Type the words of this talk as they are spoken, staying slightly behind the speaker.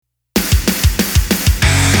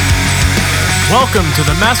Welcome to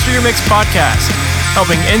the Master Your Mix podcast,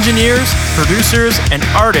 helping engineers, producers, and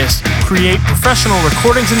artists create professional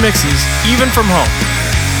recordings and mixes even from home.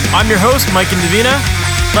 I'm your host, Mike Indovina.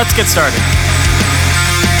 Let's get started.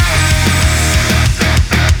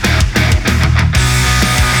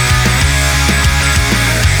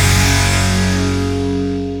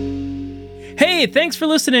 Hey, thanks for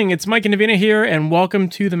listening. It's Mike Indovina here, and welcome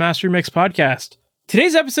to the Master Your Mix podcast.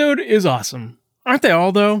 Today's episode is awesome. Aren't they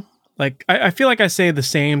all, though? I feel like I say the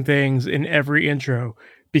same things in every intro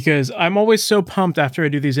because I'm always so pumped after I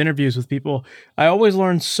do these interviews with people. I always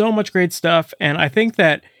learn so much great stuff, and I think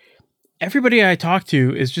that everybody I talk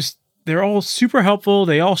to is just, they're all super helpful.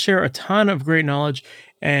 They all share a ton of great knowledge,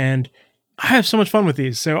 and I have so much fun with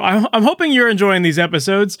these. So I'm hoping you're enjoying these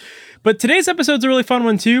episodes. But today's episode's a really fun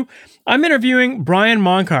one too. I'm interviewing Brian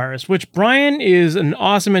Moncars, which Brian is an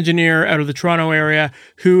awesome engineer out of the Toronto area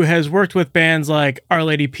who has worked with bands like Our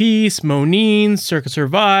Lady Peace, Moneen, Circa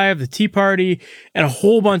Survive, The Tea Party, and a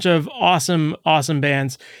whole bunch of awesome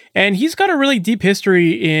bands. And he's got a really deep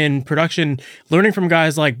history in production, learning from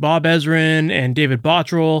guys like Bob Ezrin and David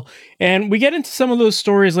Bottrell. And we get into some of those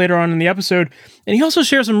stories later on in the episode. And he also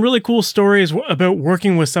shares some really cool stories about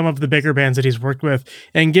working with some of the bigger bands that he's worked with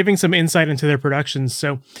and giving some insight into their productions.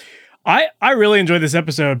 So I really enjoyed this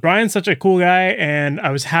episode. Brian's such a cool guy, and I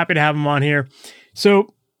was happy to have him on here.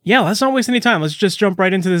 So yeah, let's not waste any time. Let's just jump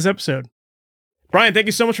right into this episode. Brian, thank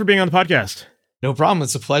you so much for being on the podcast. No problem.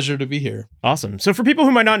 It's a pleasure to be here. Awesome. So for people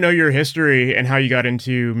who might not know your history and how you got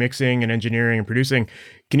into mixing and engineering and producing,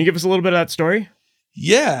 can you give us a little bit of that story?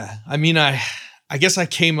 Yeah. I mean, I guess I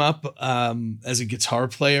came up as a guitar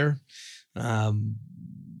player,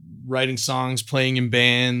 writing songs, playing in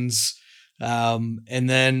bands. And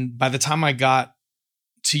then by the time I got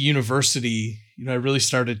to university, I really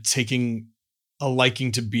started taking a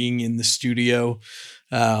liking to being in the studio.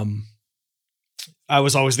 I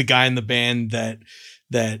was always the guy in the band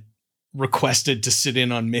that requested to sit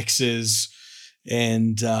in on mixes.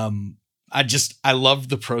 And I loved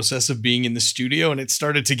the process of being in the studio. And it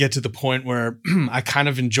started to get to the point where I kind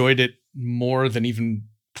of enjoyed it more than even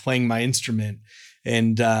playing my instrument.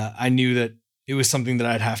 And I knew that it was something that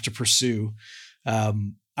I'd have to pursue.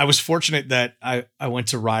 I was fortunate that I went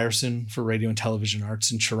to Ryerson for Radio and Television Arts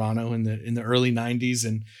in Toronto in the early 90s.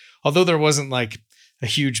 And although there wasn't like a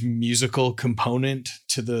huge musical component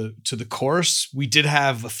to the course, we did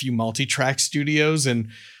have a few multi-track studios, and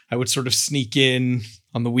I would sort of sneak in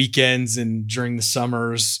on the weekends and during the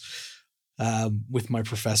summers with my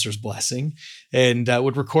professor's blessing, and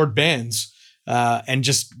would record bands. And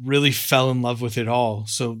just really fell in love with it all.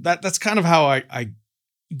 So that's kind of how I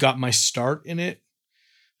got my start in it.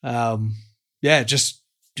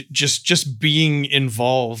 Just being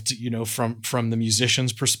involved, from the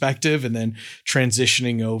musician's perspective, and then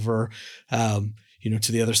transitioning over,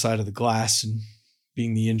 to the other side of the glass and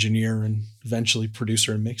being the engineer and eventually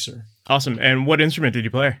producer and mixer. Awesome. And what instrument did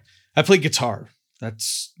you play? I play guitar.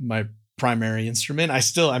 That's my primary instrument. I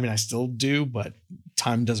still do, but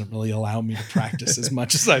time doesn't really allow me to practice as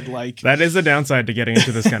much as I'd like. That is the downside to getting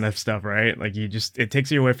into this kind of stuff, right? Like it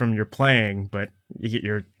takes you away from your playing, but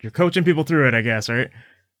you're coaching people through it, I guess, right?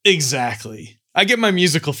 Exactly. I get my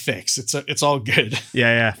musical fix. It's all good.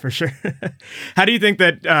 Yeah, for sure. How do you think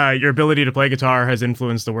that your ability to play guitar has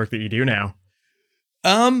influenced the work that you do now?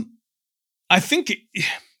 I think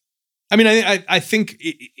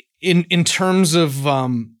in terms of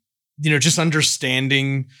just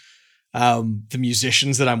understanding the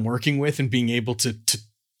musicians that I'm working with and being able to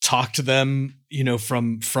talk to them,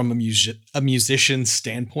 from a musician's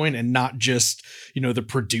standpoint, and not just, the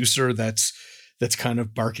producer that's kind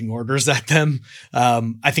of barking orders at them.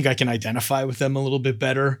 I think I can identify with them a little bit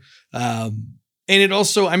better. And it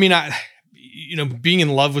also, being in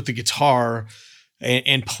love with the guitar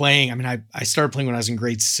and playing, I started playing when I was in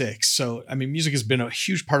grade 6. So, music has been a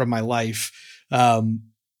huge part of my life. And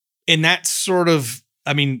that sort of,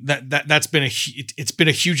 that's been it's been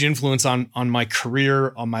a huge influence on my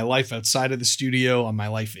career, on my life outside of the studio, on my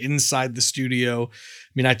life inside the studio.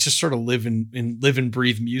 I just sort of live and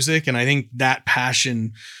breathe music. And I think that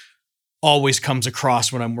passion always comes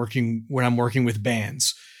across when I'm working with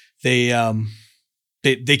bands. They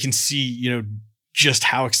can see, just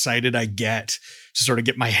how excited I get to sort of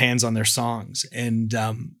get my hands on their songs. And,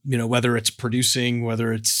 whether it's producing,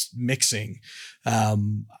 whether it's mixing,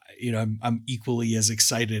 I'm equally as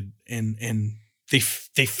excited, and they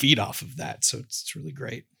feed off of that. So it's really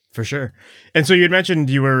great. For sure. And so you had mentioned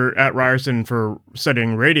you were at Ryerson for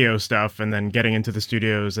studying radio stuff and then getting into the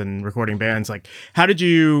studios and recording bands. Like, how did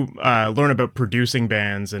you learn about producing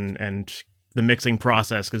bands and the mixing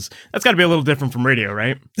process? Because that's got to be a little different from radio,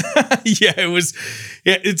 right? Yeah, it was.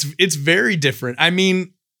 Yeah, it's very different. I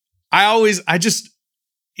mean, I just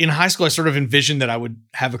in high school I sort of envisioned that I would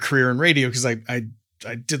have a career in radio because I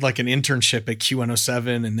did like an internship at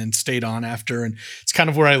Q107 and then stayed on after, and it's kind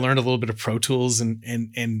of where I learned a little bit of Pro Tools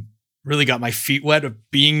and really got my feet wet of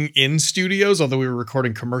being in studios, although we were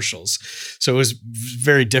recording commercials. So it was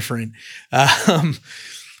very different.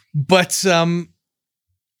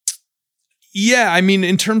 Yeah, I mean,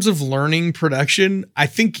 in terms of learning production, I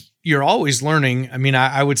think you're always learning. I mean,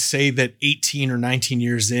 I would say that 18 or 19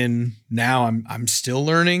 years in now, I'm still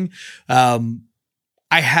learning. I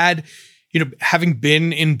had, having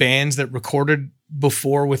been in bands that recorded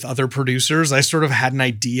before with other producers, I sort of had an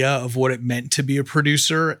idea of what it meant to be a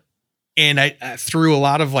producer. And I through a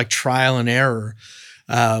lot of like trial and error,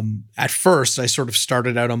 at first I sort of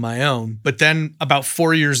started out on my own, but then about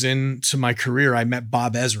 4 years into my career, I met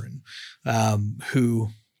Bob Ezrin, who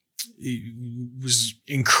was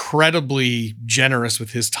incredibly generous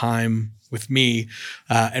with his time with me,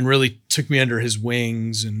 and really took me under his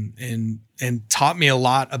wings and taught me a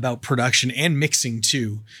lot about production and mixing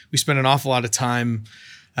too. We spent an awful lot of time.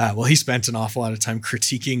 He spent an awful lot of time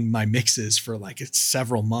critiquing my mixes for like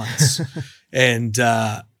several months. And,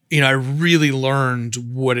 I really learned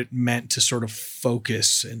what it meant to sort of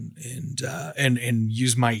focus and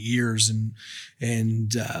use my ears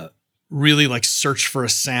and really like search for a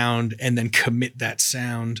sound and then commit that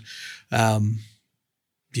sound,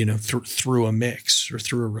 through a mix or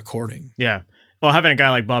through a recording. Yeah. Well, having a guy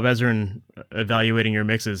like Bob Ezrin evaluating your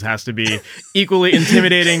mixes has to be equally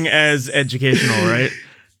intimidating as educational, right?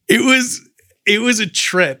 It was a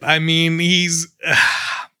trip. I mean,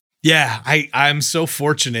 I'm so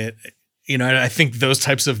fortunate. I think those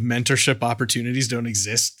types of mentorship opportunities don't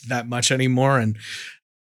exist that much anymore. And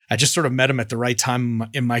I just sort of met him at the right time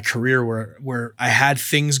in my career where I had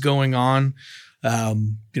things going on. I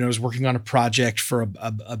was working on a project for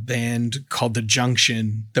a band called The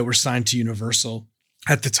Junction that were signed to Universal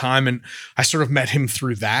at the time. And I sort of met him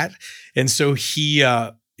through that. And so he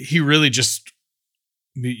really just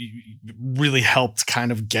really helped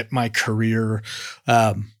kind of get my career,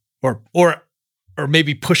 or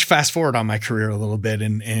maybe push fast forward on my career a little bit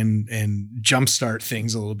and jumpstart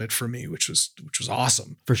things a little bit for me, which was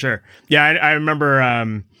awesome. For sure. Yeah. I remember,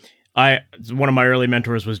 one of my early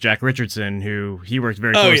mentors was Jack Richardson, who he worked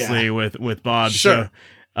very closely with Bob. Sure. So,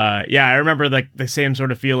 I remember like the same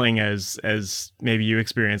sort of feeling as maybe you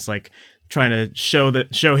experienced, like trying to show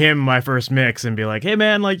him my first mix and be like, hey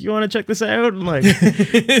man, like, you want to check this out? And like,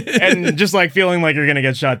 and just like feeling like you're going to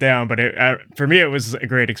get shot down. But for me, it was a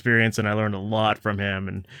great experience and I learned a lot from him.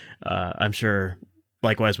 And I'm sure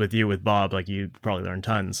likewise with you, with Bob, like you probably learned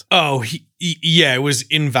tons. Oh, it was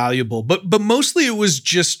invaluable. But mostly it was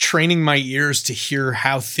just training my ears to hear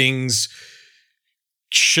how things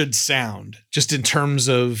should sound, just in terms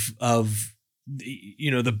of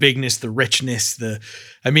the bigness, the richness,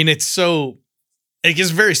 it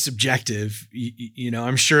gets very subjective.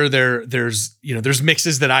 I'm sure there's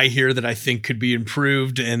mixes that I hear that I think could be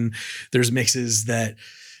improved. And there's mixes that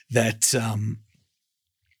that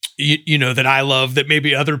I love that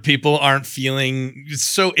maybe other people aren't feeling.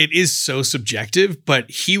 So it is so subjective,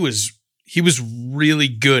 but he was really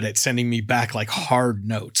good at sending me back like hard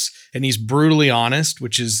notes. And he's brutally honest,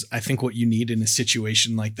 which is, I think, what you need in a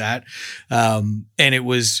situation like that. And it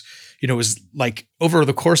was like over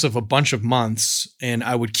the course of a bunch of months, and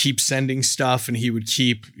I would keep sending stuff and he would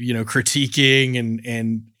keep, critiquing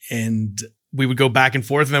and we would go back and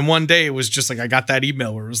forth. And then one day it was just like, I got that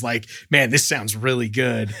email where it was like, man, this sounds really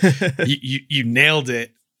good. you nailed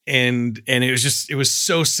it. And it was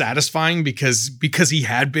so satisfying because he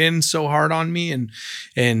had been so hard on me and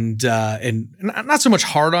not so much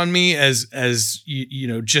hard on me as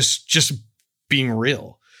just being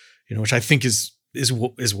real, which I think is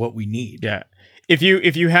what we need. Yeah. If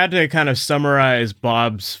you had to kind of summarize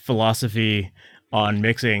Bob's philosophy on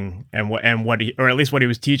mixing and what he, or at least what he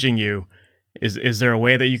was teaching you, is there a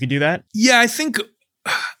way that you could do that? Yeah, I think,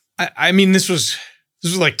 I mean, this was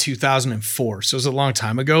like 2004, so it was a long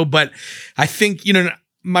time ago. But I think,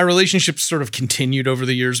 my relationship sort of continued over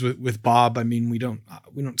the years with Bob. I mean, we don't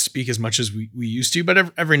speak as much as we used to,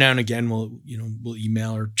 but every now and again we'll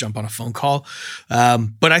email or jump on a phone call.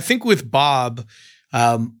 But I think with Bob,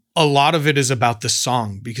 a lot of it is about the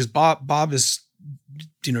song, because Bob is,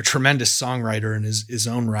 tremendous songwriter in his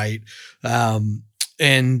own right. And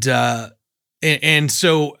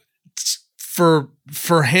so for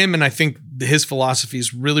him, and I think his philosophy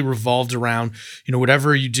is really revolved around,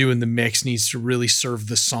 whatever you do in the mix needs to really serve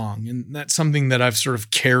the song. And that's something that I've sort of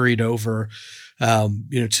carried over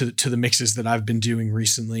to the mixes that I've been doing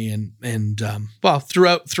recently, and well,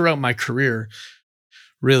 throughout my career,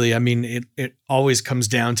 really. I mean, it always comes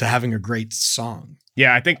down to having a great song.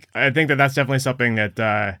 Yeah, I think that's definitely something that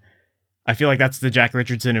I feel like that's the Jack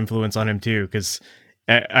Richardson influence on him too, because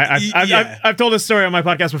I've told this story on my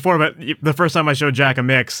podcast before, but the first time I showed Jack a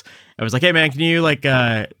mix, I was like, "Hey man, can you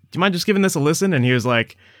do you mind just giving this a listen?" And he was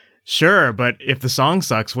like, "Sure, but if the song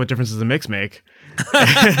sucks, what difference does the mix make?"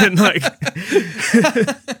 And like,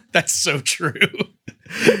 that's so true.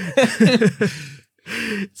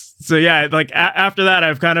 So yeah, like after that,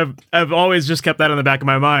 I've always just kept that in the back of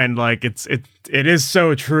my mind. Like it is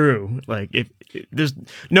so true. Like there's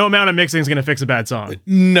no amount of mixing is going to fix a bad song.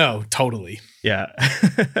 No, totally. Yeah.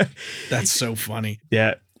 That's so funny.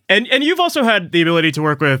 Yeah. And you've also had the ability to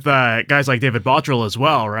work with guys like David Bottrill as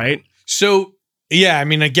well, right? So yeah, I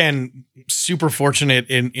mean, again, super fortunate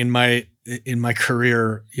in my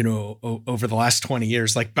career, over the last 20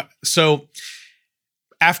 years. Like, so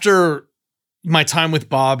after my time with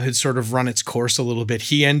Bob had sort of run its course a little bit,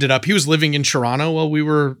 he was living in Toronto while he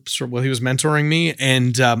was mentoring me.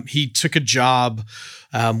 And he took a job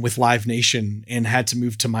with Live Nation and had to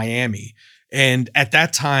move to Miami. And at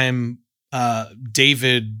that time,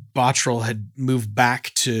 David Bottrill had moved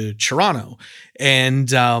back to Toronto. And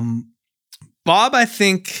Bob, I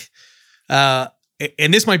think,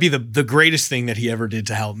 and this might be the greatest thing that he ever did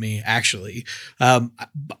to help me, actually.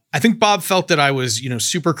 I think Bob felt that I was,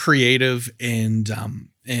 super creative and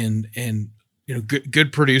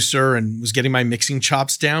good producer and was getting my mixing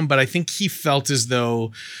chops down. But I think he felt as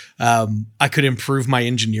though I could improve my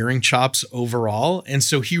engineering chops overall. And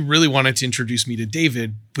so he really wanted to introduce me to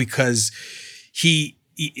David because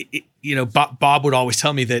Bob would always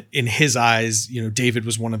tell me that in his eyes, David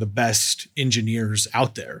was one of the best engineers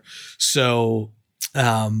out there. So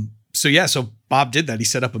Bob did that. He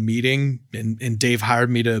set up a meeting and Dave hired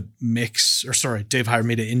me to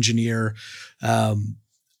engineer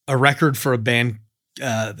a record for a band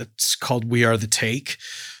that's called We Are the Take,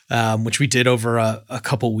 which we did over a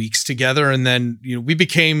couple weeks together. And then, we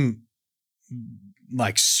became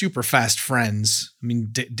like super fast friends. I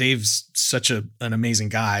mean, Dave's such an amazing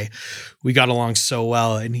guy. We got along so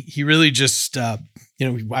well. And he really just, I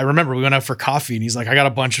remember we went out for coffee and he's like, "I got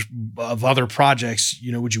a bunch of other projects,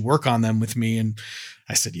 would you work on them with me?" And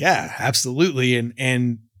I said, "Yeah, absolutely."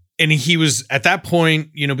 And he was at that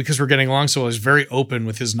point, because we're getting along so well, I was very open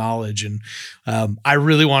with his knowledge. And I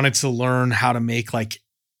really wanted to learn how to make like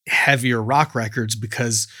heavier rock records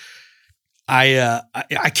because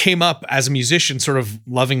I came up as a musician sort of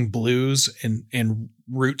loving blues and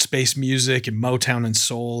roots-based music and Motown and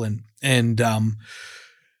soul. And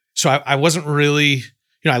so I wasn't really,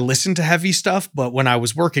 I listened to heavy stuff, but when I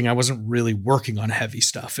was working, I wasn't really working on heavy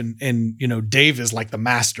stuff. And Dave is like the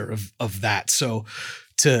master of that. So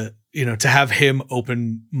to have him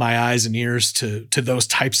open my eyes and ears to those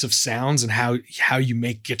types of sounds and how you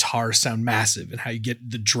make guitars sound massive and how you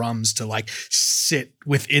get the drums to like sit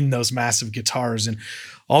within those massive guitars and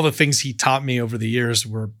all the things he taught me over the years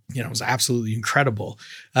were, it was absolutely incredible.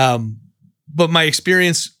 But my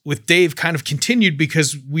experience with Dave kind of continued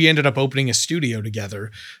because we ended up opening a studio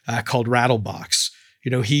together called Rattlebox.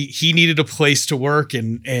 He needed a place to work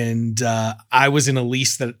and I was in a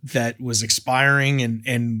lease that was expiring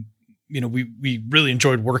and we really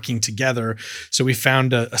enjoyed working together. So we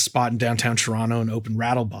found a spot in downtown Toronto and opened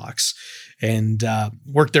Rattlebox and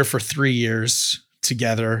worked there for 3 years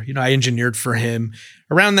together. I engineered for him.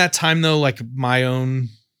 Around that time though, like my own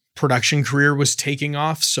production career was taking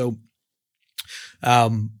off. So,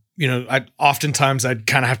 oftentimes I'd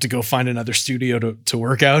kind of have to go find another studio to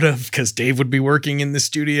work out of because Dave would be working in the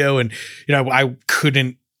studio and, I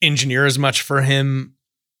couldn't engineer as much for him.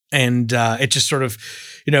 And it just sort of,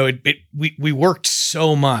 we worked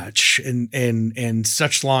so much and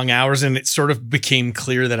such long hours, and it sort of became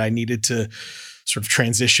clear that I needed to sort of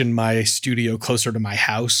transition my studio closer to my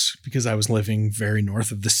house because I was living very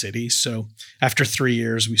north of the city. So after 3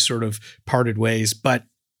 years, we sort of parted ways.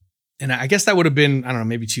 And I guess that would have been, I don't know,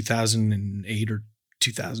 maybe 2008 or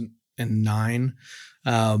 2009.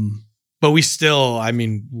 But we still,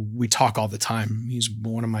 we talk all the time. He's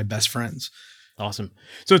one of my best friends. Awesome.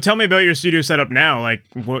 So tell me about your studio setup now. Like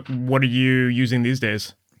what are you using these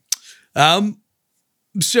days?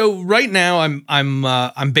 So right now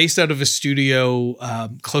I'm based out of a studio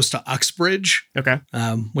close to Uxbridge. Okay.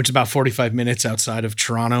 Which is about 45 minutes outside of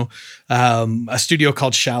Toronto. A studio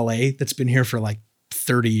called Chalet that's been here for like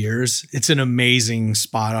 30 years. It's an amazing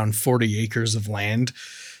spot on 40 acres of land.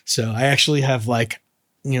 So I actually have like,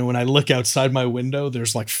 when I look outside my window,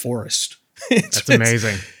 there's like forest. That's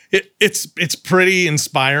amazing. It's pretty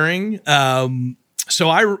inspiring. So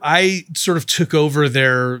I sort of took over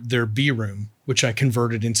their B room, which I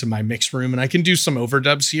converted into my mix room, and I can do some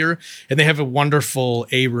overdubs here. And they have a wonderful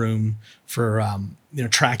A room for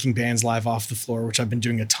tracking bands live off the floor, which I've been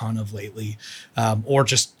doing a ton of lately, or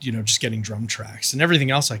just getting drum tracks, and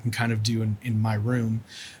everything else I can kind of do in my room.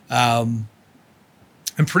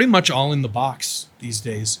 I'm pretty much all in the box these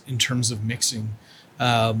days in terms of mixing.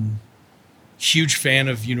 Huge fan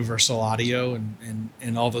of Universal Audio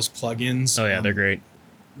and all those plugins. Oh yeah, they're great.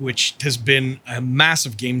 Which has been a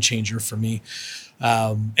massive game changer for me.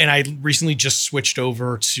 And I recently just switched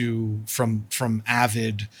over from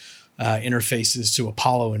Avid interfaces to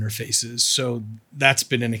Apollo interfaces. So that's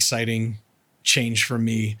been an exciting change for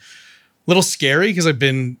me. A little scary because I've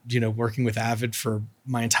been, working with Avid for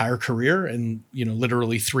my entire career, and,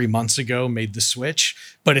 literally 3 months ago made the switch,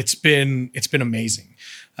 but it's been amazing.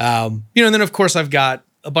 And then of course I've got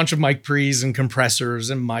a bunch of mic pre's and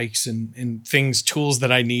compressors and mics and tools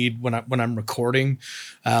that I need when I'm recording.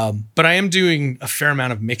 But I am doing a fair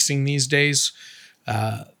amount of mixing these days.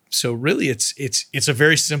 So really it's a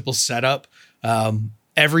very simple setup.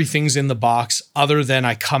 Everything's in the box other than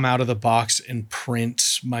I come out of the box and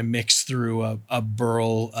print my mix through a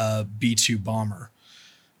Burl B2 Bomber.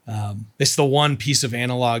 It's the one piece of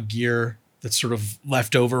analog gear that's sort of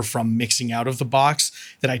left over from mixing out of the box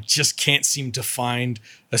that I just can't seem to find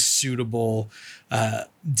a suitable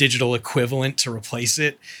digital equivalent to replace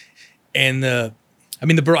it. And the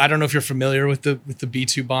Burl, I don't know if you're familiar with the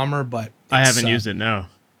B2 Bomber, but I haven't used it, no.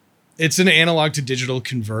 It's an analog to digital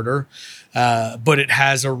converter, but it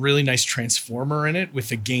has a really nice transformer in it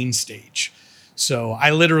with a gain stage. So I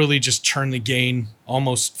literally just turn the gain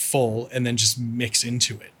almost full and then just mix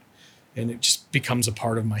into it, and it just becomes a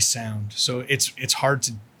part of my sound. So it's hard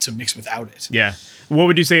to mix without it. Yeah. What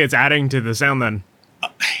would you say it's adding to the sound then?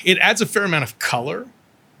 It adds a fair amount of color,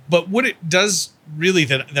 but what it does really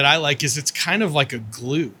that I like is it's kind of like a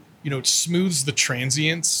glue. It smooths the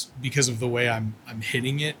transients because of the way I'm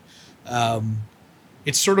hitting it.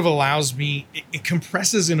 It sort of allows me, it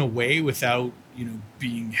compresses in a way without,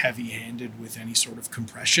 being heavy-handed with any sort of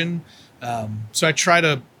compression. So I try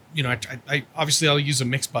to, I obviously I'll use a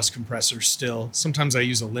mix bus compressor still. Sometimes I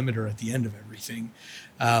use a limiter at the end of everything.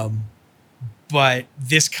 But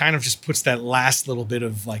this kind of just puts that last little bit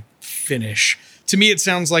of like finish. To me, it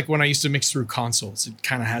sounds like when I used to mix through consoles. It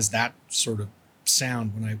kind of has that sort of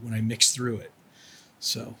sound when I mix through it.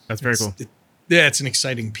 So that's very cool. It's an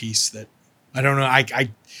exciting piece that I don't know. I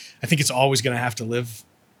think it's always going to have to live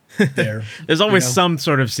there. There's always some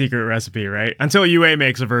sort of secret recipe, right? Until UA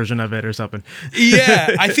makes a version of it or something.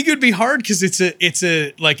 Yeah, I think it would be hard because it's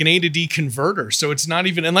a like an A to D converter. So it's not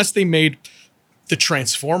even, unless they made the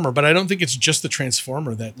transformer, but I don't think it's just the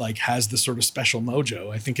transformer that like has the sort of special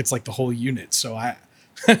mojo. I think it's like the whole unit. So I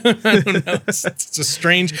don't know. It's a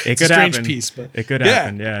strange piece, but it could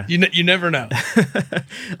happen. Yeah. You never know.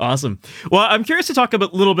 Awesome. Well, I'm curious to talk a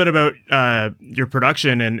little bit about your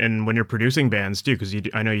production and when you're producing bands too, because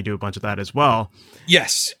I know you do a bunch of that as well.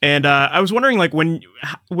 Yes. And I was wondering, like, when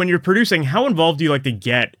you're producing, how involved do you like to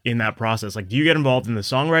get in that process? Like, do you get involved in the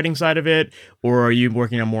songwriting side of it, or are you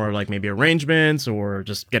working on more like maybe arrangements or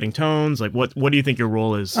just getting tones? Like, what do you think your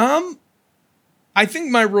role is? I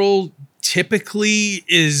think my role typically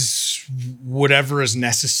is whatever is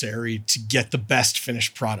necessary to get the best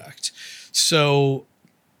finished product. So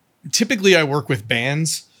typically I work with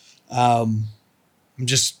bands. I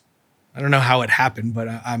don't know how it happened, but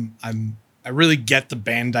I really get the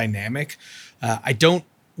band dynamic. I don't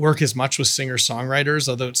work as much with singer-songwriters,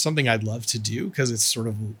 although it's something I'd love to do because it's sort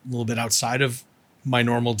of a little bit outside of my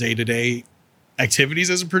normal day-to-day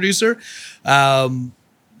activities as a producer.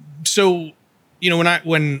 So,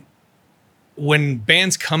 when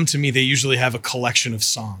bands come to me, they usually have a collection of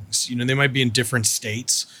songs. They might be in different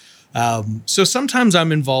states. So sometimes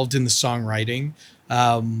I'm involved in the songwriting,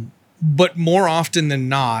 but more often than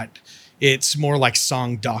not, it's more like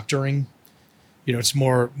song doctoring. It's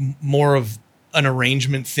more of an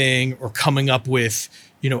arrangement thing or coming up with,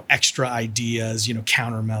 extra ideas,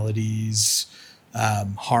 counter melodies,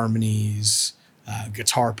 harmonies,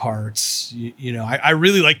 guitar parts. I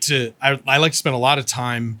really like to, I like to spend a lot of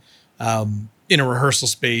time in a rehearsal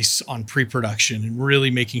space on pre-production and really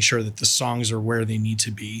making sure that the songs are where they need to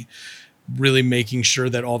be, really making sure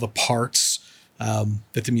that all the parts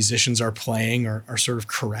that the musicians are playing are sort of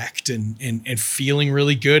correct and feeling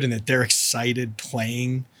really good and that they're excited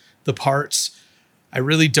playing the parts. I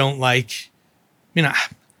really don't like,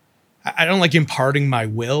 I don't like imparting my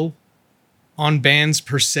will on bands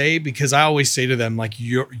per se, because I always say to them, like,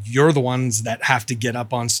 you're the ones that have to get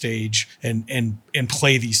up on stage and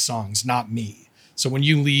play these songs, not me. So when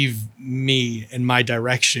you leave me and my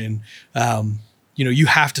direction, you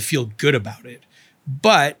have to feel good about it.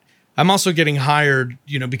 But I'm also getting hired,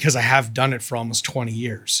 because I have done it for almost 20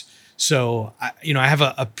 years. So, I have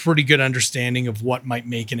a pretty good understanding of what might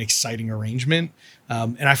make an exciting arrangement.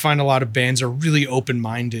 And I find a lot of bands are really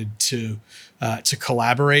open-minded to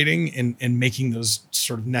collaborating and making those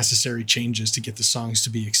sort of necessary changes to get the songs to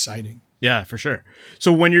be exciting. Yeah, for sure.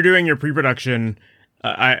 So when you're doing your pre-production,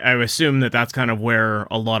 I assume that that's kind of where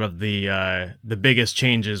a lot of the biggest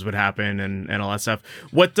changes would happen and all that stuff.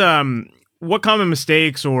 What common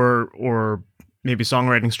mistakes or maybe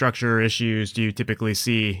songwriting structure issues do you typically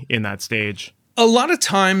see in that stage? A lot of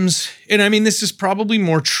times, and I mean, this is probably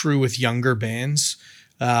more true with younger bands,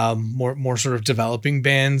 more sort of developing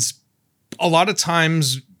bands. A lot of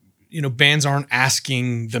times, bands aren't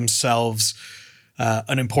asking themselves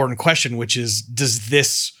an important question, which is, does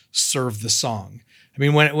this serve the song? I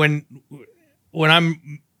mean, when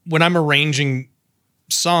I'm arranging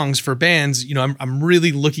songs for bands, I'm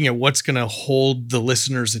really looking at what's going to hold the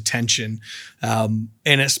listener's attention. And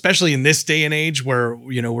especially in this day and age where,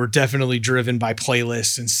 we're definitely driven by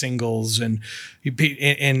playlists and singles and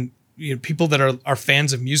people that are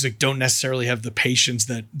fans of music don't necessarily have the patience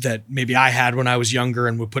that maybe I had when I was younger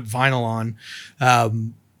and would put vinyl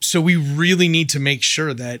on. So we really need to make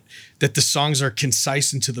sure that the songs are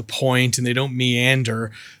concise and to the point and they don't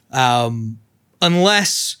meander,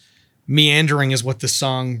 unless meandering is what the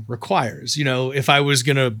song requires. If I was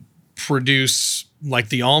going to produce like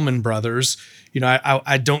the Allman Brothers,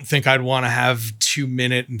 I don't think I'd want to have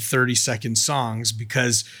 2-minute and 30-second songs,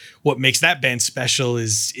 because what makes that band special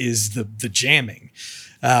is the jamming.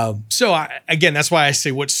 So again, that's why I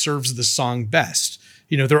say what serves the song best.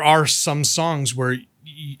 There are some songs where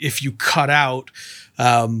if you cut out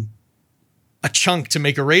a chunk to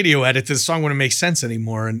make a radio edit, the song wouldn't make sense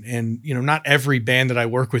anymore. And not every band that I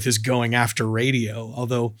work with is going after radio.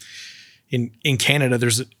 Although in Canada,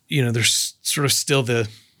 there's sort of still the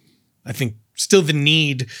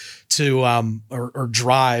need to or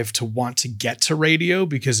drive to want to get to radio,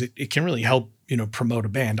 because it can really help promote a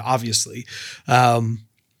band, obviously.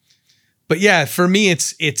 But yeah, for me,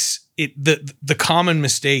 the common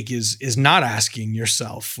mistake is not asking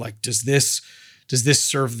yourself, like, does this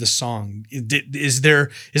serve the song? Is there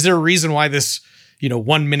a reason why this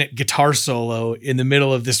 1-minute guitar solo in the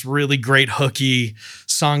middle of this really great hooky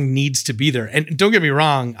song needs to be there? And don't get me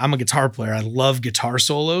wrong, I'm a guitar player. I love guitar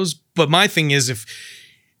solos, but my thing is, if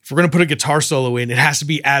we're going to put a guitar solo in, it has to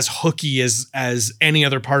be as hooky as any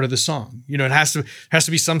other part of the song. It has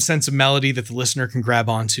to be some sense of melody that the listener can grab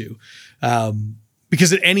onto.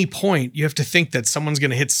 Because at any point you have to think that someone's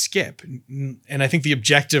going to hit skip. And I think the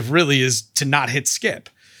objective really is to not hit skip,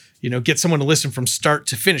 get someone to listen from start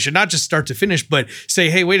to finish, and not just start to finish, but say,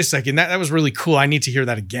 hey, wait a second, that was really cool. I need to hear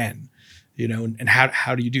that again, and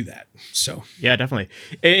how do you do that? So, yeah, definitely.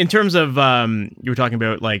 In terms of, you were talking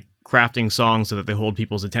about like crafting songs so that they hold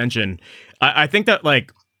people's attention. I think that,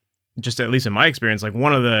 like, just at least in my experience, like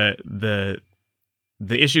one of the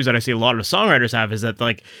issues that I see a lot of songwriters have is that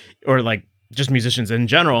just musicians in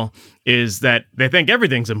general, is that they think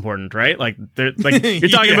everything's important, right? Like they're like, you're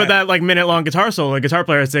talking about that like minute-long guitar solo. A guitar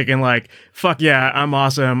player is thinking like, fuck yeah, I'm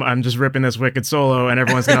awesome. I'm just ripping this wicked solo and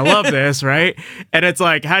everyone's going to love this, right? And it's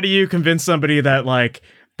like, how do you convince somebody that like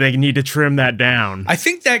they need to trim that down? I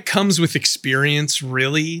think that comes with experience,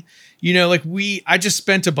 really. I just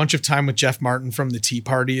spent a bunch of time with Jeff Martin from the Tea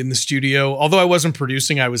Party in the studio. Although I wasn't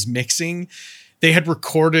producing, I was mixing. They had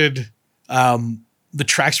recorded the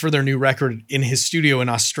tracks for their new record in his studio in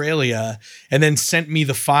Australia, and then sent me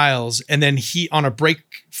the files. And then he, on a break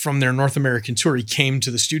from their North American tour, he came to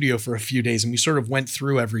the studio for a few days and we sort of went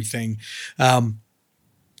through everything. And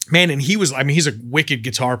he's a wicked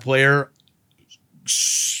guitar player,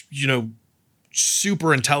 super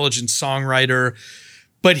intelligent songwriter,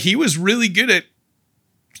 but he was really good at,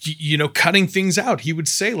 cutting things out. He would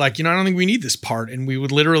say like, I don't think we need this part. And we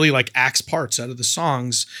would literally like axe parts out of the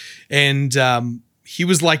songs. And, he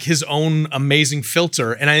was like his own amazing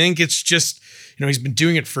filter. And I think it's just, he's been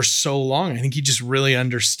doing it for so long. I think he just really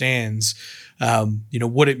understands,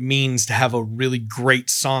 what it means to have a really great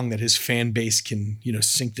song that his fan base can,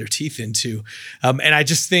 sink their teeth into. And I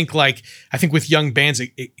just think I think with young bands,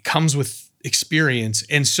 it comes with experience.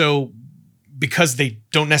 And so because they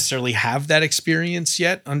don't necessarily have that experience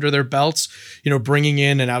yet under their belts, bringing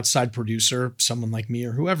in an outside producer, someone like me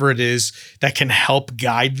or whoever it is, that can help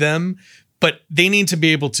guide them. But they need to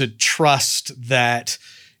be able to trust that,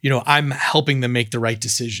 I'm helping them make the right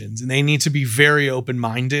decisions, and they need to be very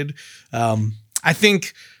open-minded. I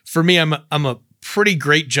think for me, I'm a pretty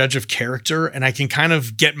great judge of character, and I can kind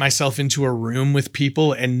of get myself into a room with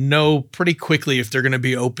people and know pretty quickly if they're going to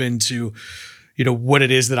be open to, what it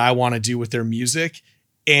is that I want to do with their music.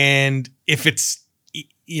 And if it's,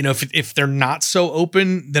 if they're not so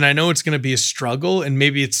open, then I know it's going to be a struggle, and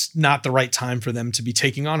maybe it's not the right time for them to be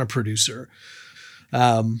taking on a producer.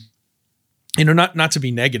 Not to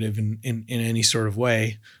be negative in any sort of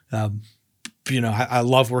way. I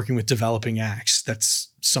love working with developing acts. That's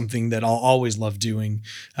something that I'll always love doing.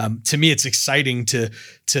 To me, it's exciting to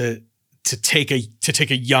take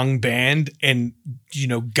a young band and,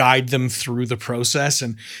 guide them through the process,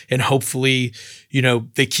 and hopefully,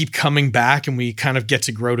 they keep coming back and we kind of get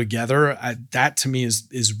to grow together. That to me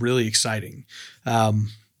is really exciting.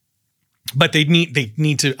 But they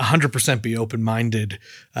need to 100% be open-minded,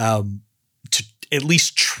 to at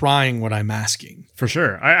least trying what I'm asking. For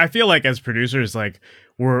sure. I feel like as producers, like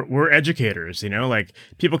we're educators, like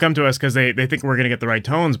people come to us because they think we're going to get the right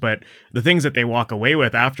tones, but the things that they walk away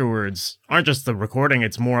with afterwards aren't just the recording.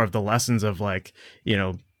 It's more of the lessons of like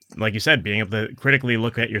you said, being able to critically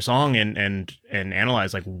look at your song and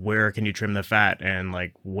analyze like where can you trim the fat, and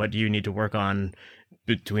like what do you need to work on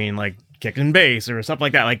between like kick and bass or stuff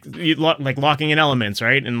like that, like locking in elements,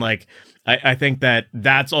 right? And like I think that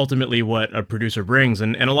that's ultimately what a producer brings,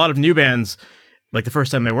 and a lot of new bands, like the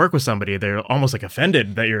first time they work with somebody, they're almost like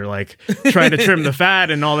offended that you're like trying to trim the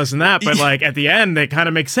fat and all this and that. But like at the end, they kind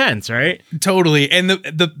of make sense, right? Totally. And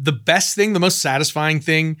the best thing, the most satisfying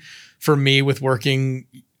thing for me with working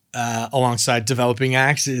alongside developing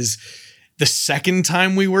acts is the second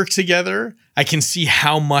time we work together, I can see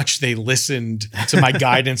how much they listened to my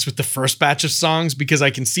guidance with the first batch of songs, because I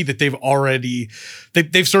can see that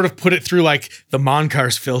they've sort of put it through like the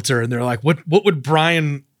Moncar's filter, and they're like, what would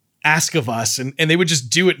Brian ask of us? And they would just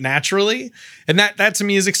do it naturally. And that to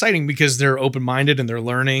me is exciting, because they're open-minded and they're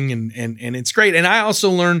learning, and it's great. And I also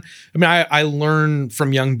learn, I learn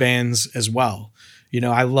from young bands as well.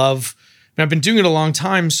 I've been doing it a long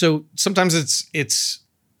time, so sometimes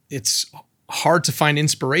it's hard to find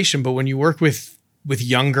inspiration, but when you work with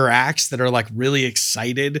younger acts that are like really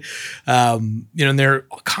excited, and they're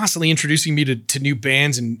constantly introducing me to new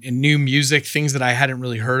bands and new music, things that I hadn't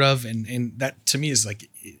really heard of. And that to me is like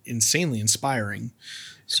insanely inspiring.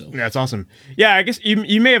 So that's awesome. Yeah. I guess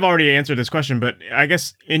you may have already answered this question, but I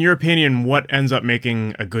guess in your opinion, what ends up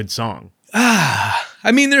making a good song? That's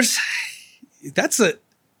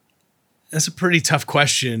a pretty tough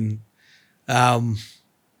question.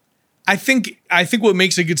 I think what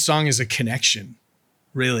makes a good song is a connection,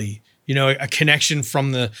 really. A connection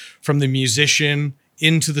from the musician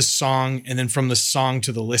into the song, and then from the song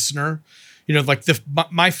to the listener. Like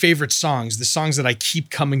my favorite songs, the songs that I keep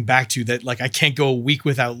coming back to, that like I can't go a week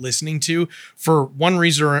without listening to, for one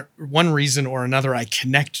reason or another, I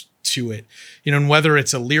connect to it. And whether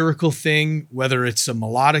it's a lyrical thing, whether it's a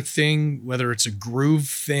melodic thing, whether it's a groove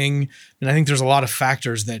thing, and I think there's a lot of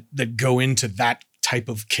factors that go into that type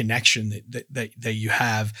of connection that you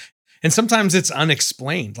have. And sometimes it's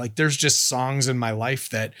unexplained. Like there's just songs in my life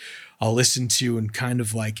that I'll listen to and kind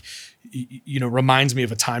of like, reminds me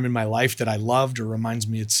of a time in my life that I loved, or reminds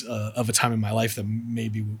me of a time in my life that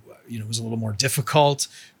maybe, was a little more difficult,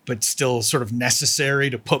 but still sort of necessary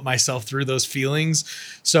to put myself through those feelings.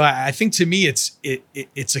 So I think to me, it's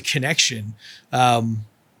a connection.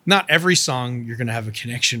 Not every song you're going to have a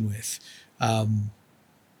connection with.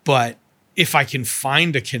 But if I can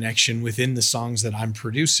find a connection within the songs that I'm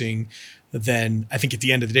producing, then I think at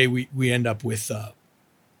the end of the day, we end up with a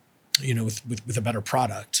better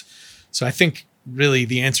product. So I think really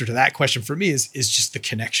the answer to that question for me is just the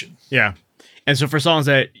connection. Yeah. And so for songs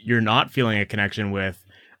that you're not feeling a connection with,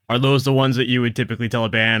 are those the ones that you would typically tell a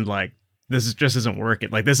band, like, this just isn't working,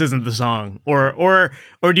 like this isn't the song, or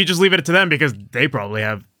do you just leave it to them because they probably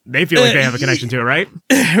they feel like they have a connection to it, right?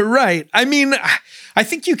 Right. I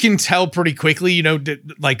think you can tell pretty quickly,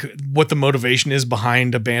 like what the motivation is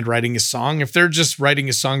behind a band writing a song. If they're just writing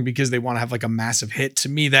a song because they want to have like a massive hit, to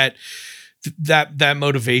me, that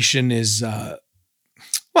motivation is,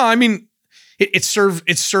 it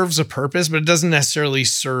serves a purpose, but it doesn't necessarily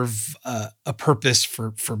serve a purpose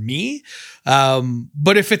for me.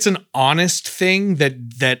 But if it's an honest thing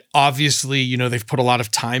that obviously, they've put a lot of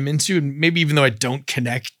time into, and maybe even though I don't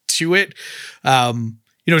connect to it,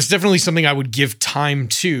 it's definitely something I would give time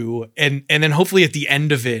to. And then hopefully at the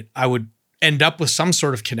end of it, I would end up with some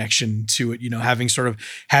sort of connection to it, having sort of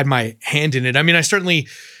had my hand in it. I certainly,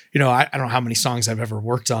 I don't know how many songs I've ever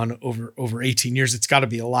worked on over 18 years. It's got to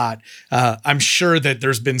be a lot. I'm sure that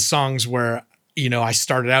there's been songs where I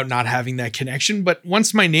started out not having that connection, but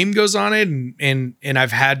once my name goes on it and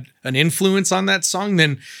I've had an influence on that song,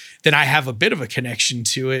 then I have a bit of a connection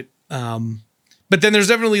to it. But then there's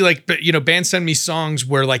definitely like, bands send me songs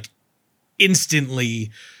where like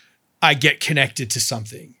instantly I get connected to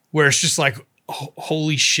something where it's just like,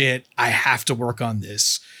 holy shit, I have to work on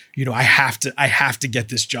this. I have to get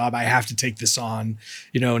this job. I have to take this on,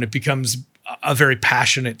 and it becomes a very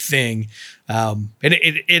passionate thing. And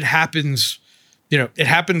it happens, it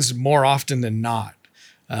happens more often than not.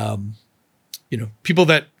 People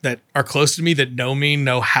that are close to me that know me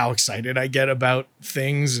know how excited I get about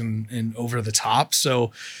things and over the top.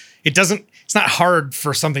 So it's not hard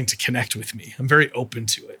for something to connect with me. I'm very open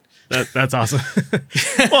to it. That's awesome.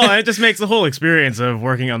 Well, it just makes the whole experience of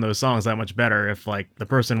working on those songs that much better if like the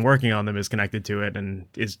person working on them is connected to it and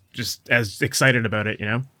is just as excited about it,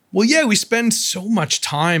 Well, yeah, we spend so much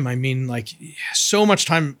time. I mean, like so much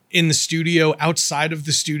time in the studio, outside of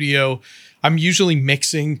the studio. I'm usually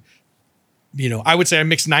mixing, I would say I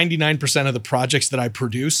mix 99% of the projects that I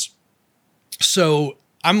produce. So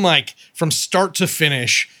I'm like from start to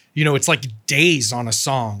finish, it's like days on a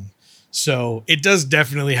song. So it does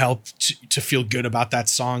definitely help to feel good about that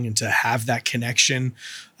song and to have that connection.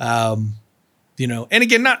 And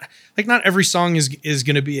again, not every song is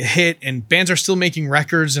going to be a hit, and bands are still making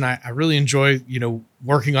records. And I really enjoy,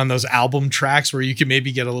 working on those album tracks where you can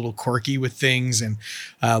maybe get a little quirky with things and,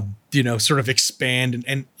 sort of expand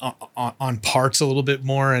and on parts a little bit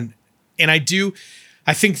more. And I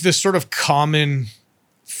think the sort of common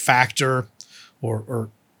factor or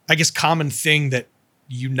I guess common thing that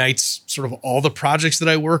unites sort of all the projects that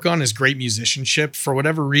I work on is great musicianship. For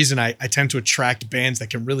whatever reason, I tend to attract bands that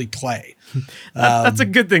can really play. That's a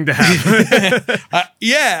good thing to have.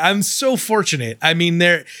 Yeah, I'm so fortunate. I mean,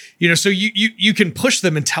 they're, so you can push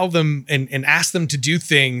them and tell them and ask them to do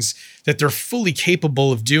things that they're fully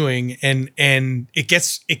capable of doing. And it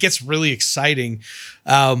gets really exciting.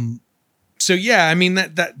 So yeah, I mean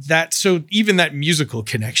so even that musical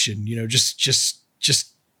connection, just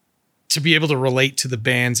to be able to relate to the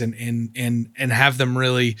bands and have them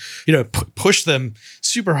really, push them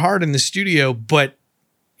super hard in the studio, but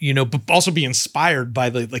also be inspired by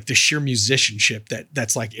the sheer musicianship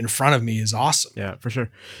that's like in front of me is awesome. Yeah, for sure.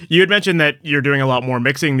 You had mentioned that you're doing a lot more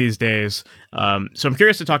mixing these days. So I'm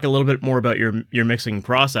curious to talk a little bit more about your mixing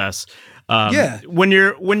process. When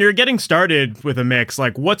you're getting started with a mix,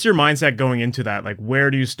 like what's your mindset going into that? Like,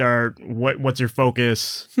 where do you start? What's your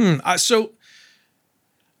focus? So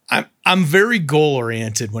I'm very goal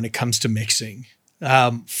oriented when it comes to mixing.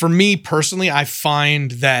 For me personally, I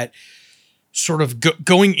find that sort of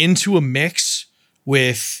going into a mix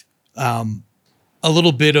with a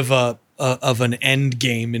little bit of an end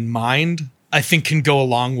game in mind, I think can go a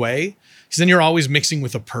long way, because then you're always mixing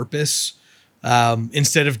with a purpose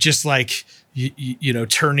instead of just like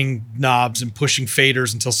turning knobs and pushing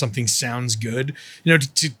faders until something sounds good.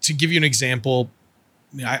 To give you an example,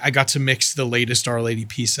 I got to mix the latest Our Lady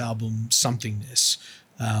Peace album, Somethingness.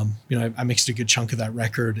 I mixed a good chunk of that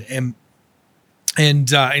record, and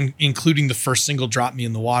including the first single, Drop Me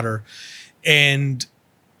in the Water. And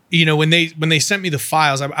when they sent me the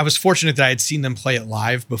files, I was fortunate that I had seen them play it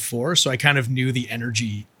live before, so I kind of knew the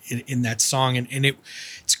energy in that song, and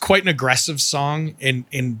it's quite an aggressive song,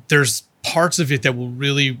 and there's parts of it that will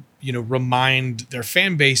really remind their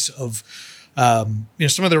fan base of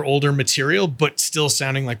some of their older material, but still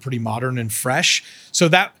sounding like pretty modern and fresh. So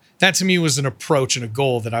that to me was an approach and a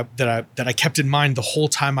goal that I kept in mind the whole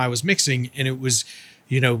time I was mixing. And it was,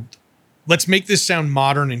 let's make this sound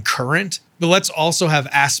modern and current, but let's also have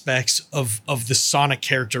aspects of the sonic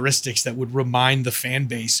characteristics that would remind the fan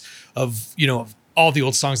base of all the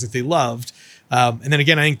old songs that they loved. And then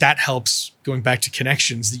again, I think that helps, going back to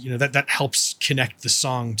connections, that helps connect the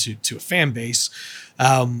song to a fan base.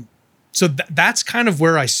 So that's kind of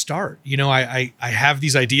where I start. I have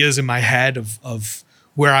these ideas in my head of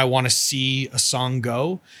where I want to see a song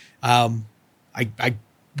go. I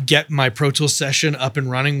get my Pro Tools session up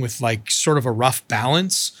and running with like sort of a rough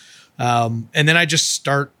balance. And then I just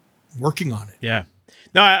start working on it. Yeah.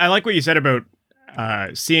 No, I like what you said about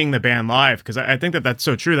seeing the band live, because I think that's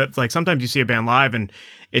so true. That's like sometimes you see a band live and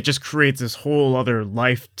it just creates this whole other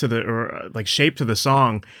life or shape to the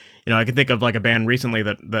song. I can think of like a band recently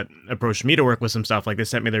that approached me to work with some stuff. Like they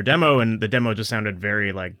sent me their demo, and the demo just sounded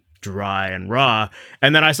very like dry and raw.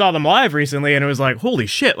 And then I saw them live recently, and it was like, holy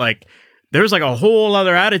shit! Like there's like a whole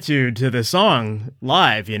other attitude to the song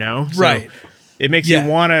live. So right? It makes you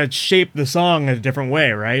want to shape the song in a different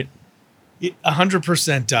way, right? It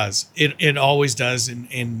 100% does. It always does.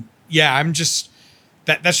 And yeah, I'm just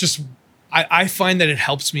that's just I find that it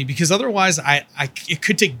helps me because otherwise it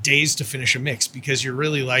could take days to finish a mix because you're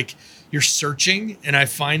really like, you're searching. And I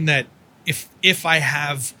find that if I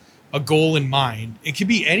have a goal in mind, it could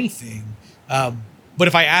be anything. But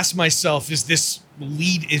if I ask myself, is this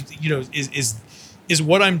is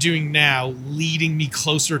what I'm doing now leading me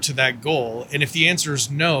closer to that goal? And if the answer is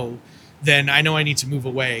no, then I know I need to move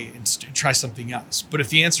away and try something else. But if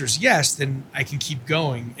the answer is yes, then I can keep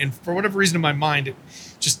going. And for whatever reason in my mind, it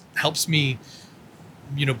just helps me,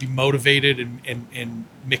 be motivated and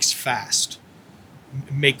mix fast,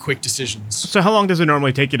 make quick decisions. So how long does it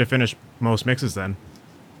normally take you to finish most mixes then?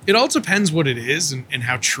 It all depends what it is and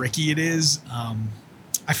how tricky it is.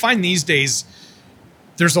 I find these days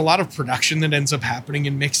there's a lot of production that ends up happening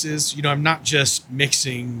in mixes. I'm not just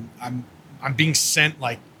mixing, I'm being sent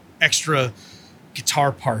like extra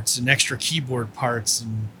guitar parts and extra keyboard parts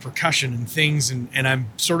and percussion and things. And I'm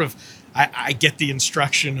sort of, I get the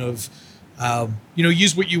instruction of,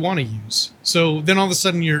 use what you want to use. So then all of a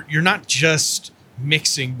sudden you're not just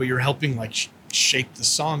mixing, but you're helping like shape the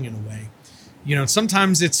song in a way. And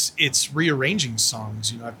sometimes it's rearranging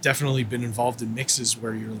songs. I've definitely been involved in mixes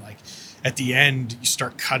where you're like, at the end, you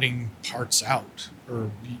start cutting parts out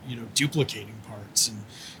or, duplicating parts and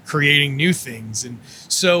creating new things. And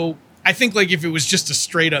so I think like if it was just a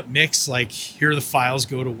straight up mix, like here are the files,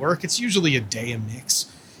 go to work, it's usually a day a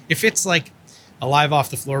mix. If it's like a live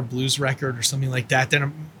off the floor blues record or something like that, then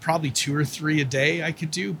I'm probably 2 or 3 a day I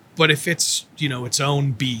could do. But if it's, its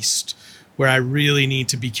own beast where I really need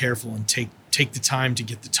to be careful and take the time to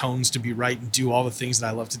get the tones to be right and do all the things that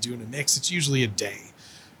I love to do in a mix, it's usually a day.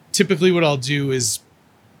 Typically what I'll do is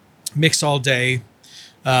mix all day,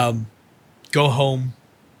 go home,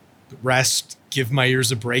 rest, give my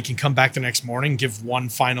ears a break, and come back the next morning, give one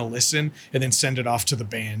final listen, and then send it off to the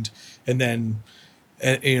band, and then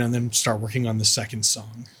then start working on the second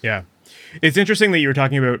song. Yeah. It's interesting that you were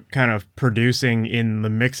talking about kind of producing in the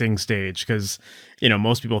mixing stage because,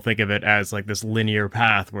 most people think of it as like this linear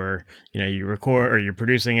path where, you record or you're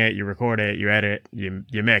producing it, you record it, you edit, you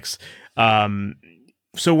mix.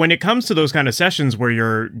 So when it comes to those kind of sessions where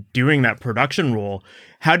you're doing that production role,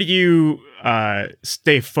 how do you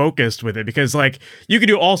stay focused with it? Because like you could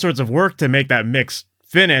do all sorts of work to make that mix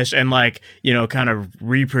finish and like, kind of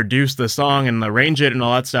reproduce the song and arrange it and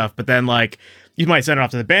all that stuff. But then like you might send it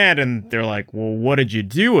off to the band and they're like, well, what did you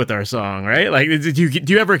do with our song? Right. Like, do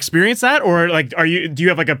you ever experience that? Or like, do you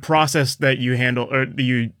have like a process that you handle or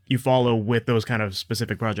you follow with those kind of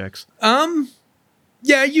specific projects?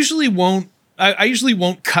 Yeah, I usually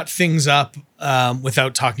won't cut things up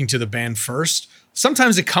without talking to the band first.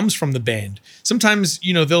 Sometimes it comes from the band. Sometimes,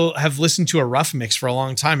 they'll have listened to a rough mix for a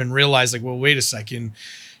long time and realize like, well, wait a second,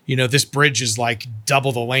 this bridge is like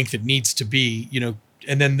double the length it needs to be,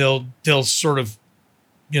 and then they'll sort of,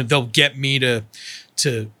 they'll get me to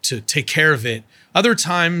take care of it. Other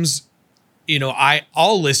times,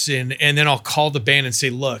 I'll listen and then I'll call the band and say,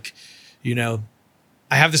 look,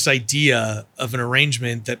 I have this idea of an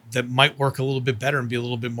arrangement that might work a little bit better and be a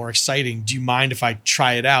little bit more exciting. Do you mind if I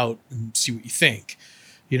try it out and see what you think?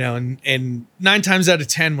 And 9 times out of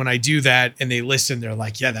 10, when I do that and they listen, they're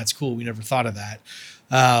like, yeah, that's cool. We never thought of that.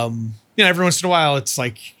 Every once in a while it's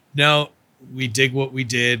like, no, we dig what we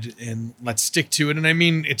did and let's stick to it. And I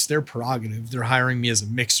mean, it's their prerogative. They're hiring me as a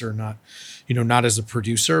mixer, not as a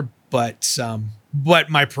producer, but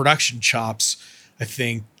my production chops, I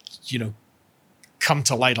think, come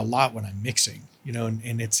to light a lot when I'm mixing,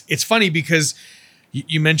 and it's funny because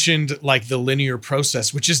you mentioned like the linear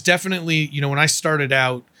process, which is definitely, when I started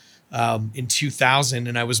out in 2000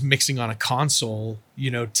 and I was mixing on a console,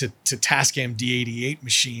 to Tascam D88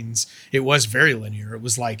 machines, it was very linear. It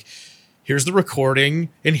was like, here's the recording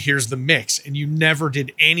and here's the mix. And you never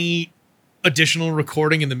did any additional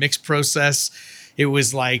recording in the mix process. It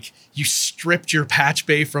was like you stripped your patch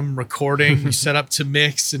bay from recording, you set up to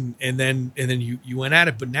mix, and then you went at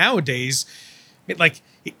it. But nowadays,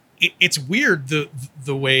 it's weird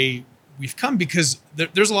the way we've come because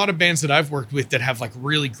there's a lot of bands that I've worked with that have like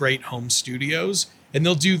really great home studios, and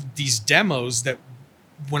they'll do these demos that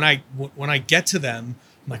when I get to them,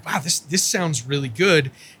 I'm like, wow, this sounds really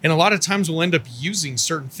good. And a lot of times we'll end up using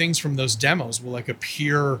certain things from those demos will like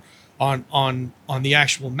appear on the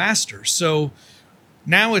actual master. So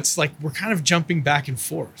now it's like we're kind of jumping back and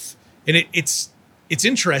forth, and it's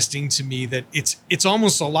interesting to me that it's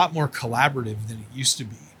almost a lot more collaborative than it used to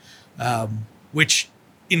be, which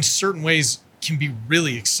in certain ways can be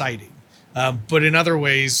really exciting, but in other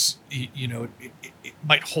ways, it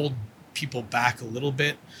might hold people back a little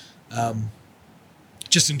bit,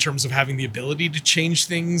 just in terms of having the ability to change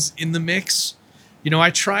things in the mix. I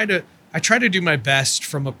try to I try to do my best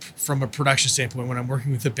from a production standpoint when I'm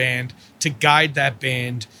working with a band to guide that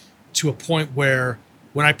band to a point where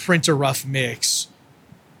when I print a rough mix,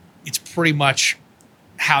 it's pretty much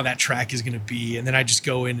how that track is going to be. And then I just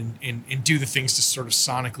go in and do the things to sort of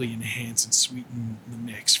sonically enhance and sweeten the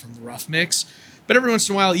mix from the rough mix. But every once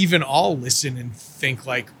in a while, even I'll listen and think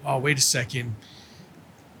like, oh, wait a second.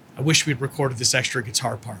 I wish we'd recorded this extra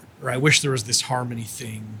guitar part, or I wish there was this harmony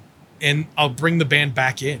thing. And I'll bring the band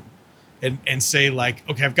back in and say like,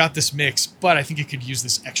 okay, I've got this mix, but I think it could use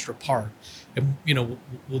this extra part. And,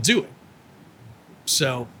 we'll do it.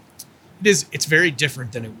 So it's very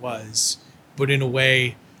different than it was, but in a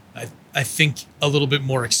way, I think a little bit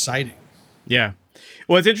more exciting. Yeah.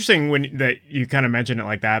 Well, it's interesting that you kind of mention it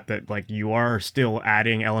like that like you are still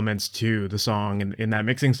adding elements to the song in that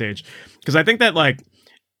mixing stage. Because I think that like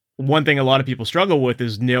one thing a lot of people struggle with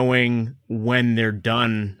is knowing when they're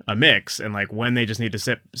done a mix and like when they just need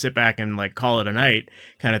to sit back and like call it a night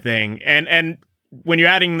kind of thing. And when you're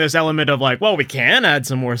adding this element of like, well, we can add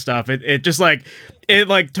some more stuff, it just like, it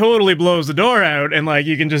like totally blows the door out and like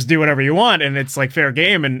you can just do whatever you want and it's like fair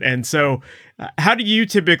game. And so how do you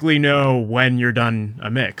typically know when you're done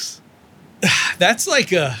a mix? That's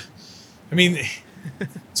like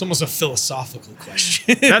it's almost a philosophical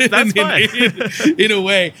question. That's fine. in a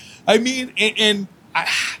way. I mean, and I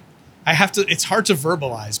have to, it's hard to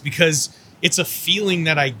verbalize because it's a feeling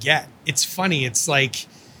that I get. It's funny. It's like,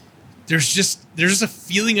 there's just a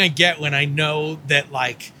feeling I get when I know that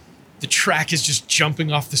like the track is just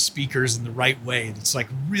jumping off the speakers in the right way. It's like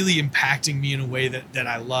really impacting me in a way that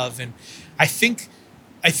I love. And I think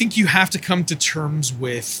you have to come to terms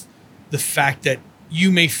with the fact that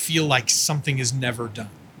you may feel like something is never done.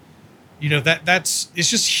 It's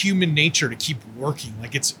just human nature to keep working.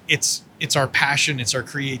 Like it's our passion, it's our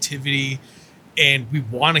creativity, and we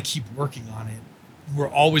want to keep working on it. We're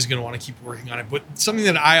always going to want to keep working on it. But something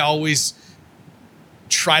that I always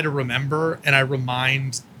try to remember, and I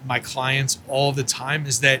remind my clients all the time,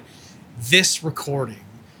 is that this recording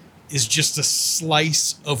is just a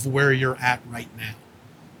slice of where you're at right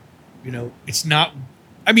now. It's not,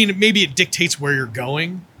 maybe it dictates where you're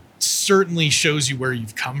going, certainly shows you where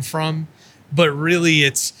you've come from, but really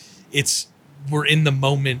it's we're in the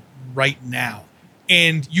moment right now.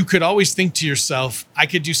 And you could always think to yourself, I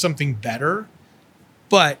could do something better,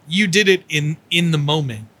 but you did it in the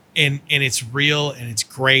moment and it's real and it's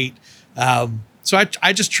great. So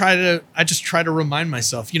I just try to remind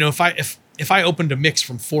myself, if I opened a mix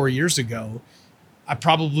from 4 years ago, I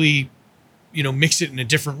probably, mix it in a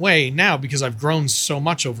different way now because I've grown so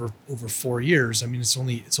much over 4 years.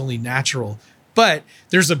 It's only natural, but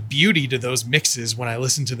there's a beauty to those mixes when I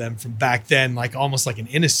listen to them from back then, like almost like an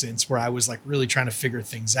innocence where I was like really trying to figure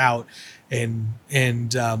things out. And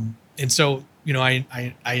so,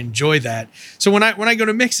 I enjoy that. So when I go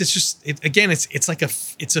to mix, it's just, it's like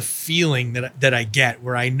it's a feeling that I get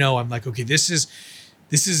where I know I'm like, okay, this is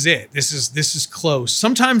it. This is close.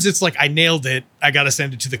 Sometimes it's like I nailed it. I got to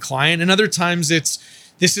send it to the client. And other times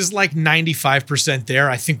this is like 95% there.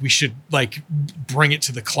 I think we should like bring it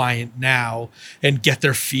to the client now and get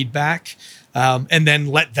their feedback. And then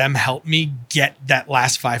let them help me get that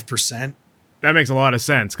last 5%. That makes a lot of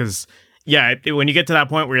sense. Cause yeah, when you get to that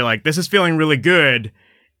point where you're like, this is feeling really good,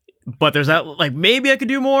 but there's that like, maybe I could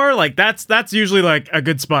do more. Like that's usually like a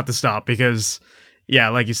good spot to stop because yeah,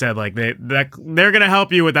 like you said, like they're going to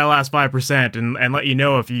help you with that last 5% and let you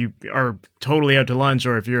know if you are totally out to lunch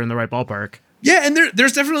or if you're in the right ballpark. Yeah, and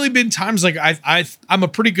there's definitely been times like I'm a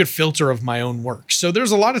pretty good filter of my own work. So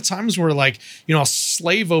there's a lot of times where like, I'll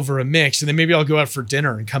slave over a mix and then maybe I'll go out for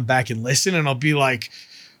dinner and come back and listen and I'll be like,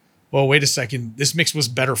 well, wait a second, this mix was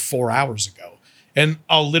better 4 hours ago. And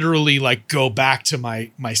I'll literally like go back to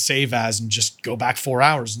my save as and just go back 4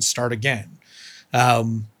 hours and start again.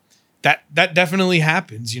 That definitely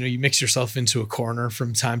happens. You mix yourself into a corner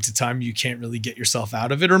from time to time. You can't really get yourself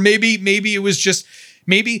out of it. Or maybe it was just,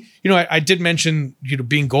 I did mention,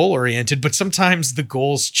 being goal oriented, but sometimes the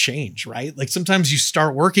goals change, right? Like sometimes you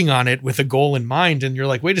start working on it with a goal in mind and you're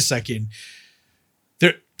like, wait a second,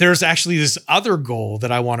 there's actually this other goal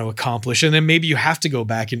that I want to accomplish. And then maybe you have to go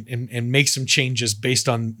back and make some changes based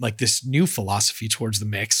on like this new philosophy towards the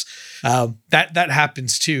mix. That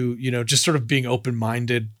happens too, just sort of being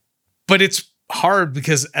open-minded. But it's hard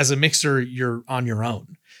because as a mixer, you're on your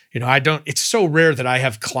own. It's so rare that I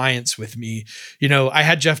have clients with me. I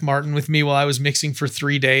had Jeff Martin with me while I was mixing for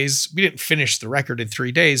 3 days. We didn't finish the record in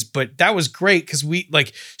 3 days, but that was great because we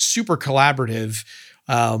like super collaborative,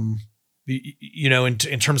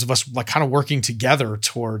 in terms of us like kind of working together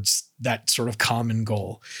towards that sort of common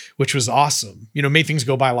goal, which was awesome. Made things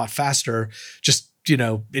go by a lot faster. Just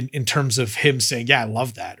in terms of him saying, yeah, I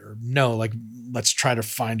love that, or no, like, let's try to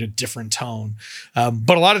find a different tone.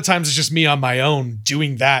 But a lot of times it's just me on my own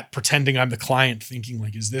doing that, pretending I'm the client, thinking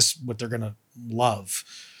like, is this what they're going to love?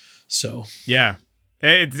 So, yeah,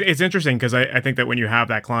 it's interesting because I think that when you have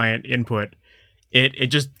that client input, it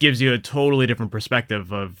just gives you a totally different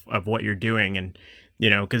perspective of what you're doing. And,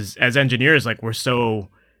 because as engineers, like, we're so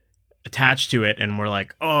attached to it, and we're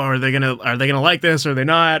like, oh, are they gonna like this, or are they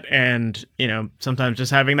not? And sometimes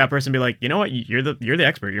just having that person be like, you know what, you're the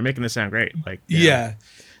expert, you're making this sound great, like, yeah,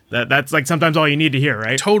 that's like sometimes all you need to hear,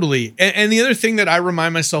 right? Totally. And the other thing that I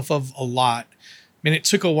remind myself of a lot, and it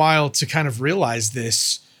took a while to kind of realize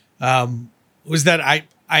this, was that I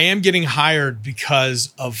am getting hired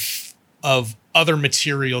because of other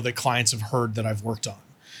material that clients have heard that I've worked on.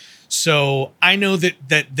 So I know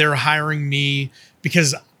that they're hiring me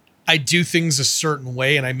because I do things a certain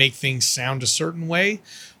way and I make things sound a certain way.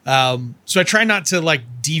 So I try not to like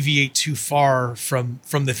deviate too far from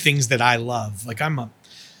the things that I love. Like I'm a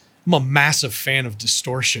massive fan of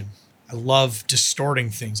distortion. I love distorting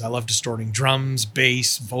things. I love distorting drums,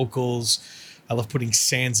 bass, vocals. I love putting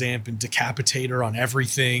SansAmp and Decapitator on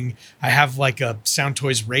everything. I have like a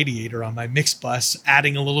Soundtoys radiator on my mix bus,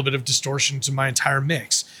 adding a little bit of distortion to my entire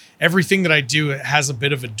mix. Everything that I do has a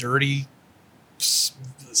bit of a dirty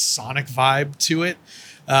sonic vibe to it.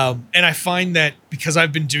 And I find that because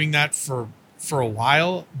I've been doing that for a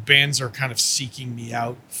while, bands are kind of seeking me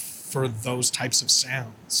out for those types of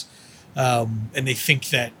sounds. And they think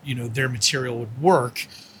that, their material would work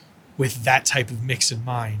with that type of mix in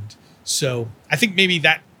mind. So I think maybe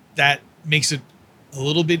that makes it a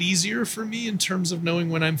little bit easier for me in terms of knowing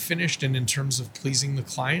when I'm finished and in terms of pleasing the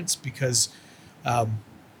clients, because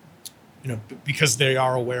because they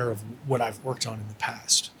are aware of what I've worked on in the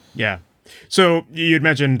past. Yeah. So you'd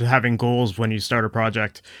mentioned having goals when you start a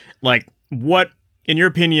project. Like, what, in your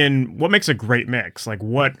opinion, what makes a great mix? Like,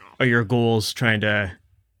 what are your goals trying to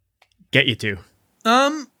get you to?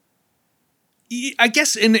 I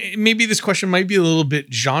guess, and maybe this question might be a little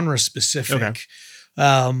bit genre specific. Okay.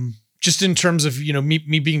 Just in terms of,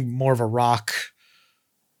 me being more of a rock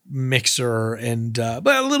mixer and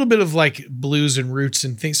but a little bit of like blues and roots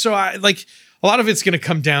and things. So I like a lot of it's going to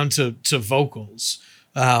come down to vocals.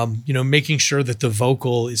 Making sure that the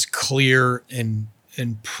vocal is clear and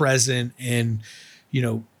present and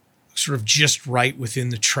sort of just right within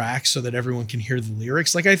the track so that everyone can hear the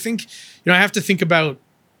lyrics. Like I think I have to think about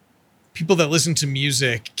people that listen to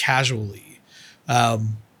music casually.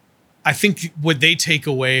 I think what they take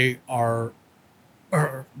away or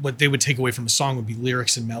what they would take away from a song would be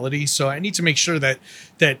lyrics and melody. So I need to make sure that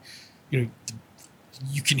you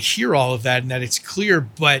can hear all of that and that it's clear,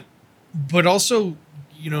 but also,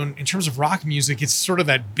 in terms of rock music, it's sort of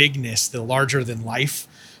that bigness, the larger than life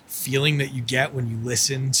feeling that you get when you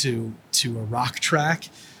listen to a rock track.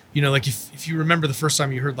 Like if you remember the first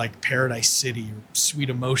time you heard like Paradise City or Sweet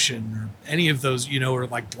Emotion or any of those, or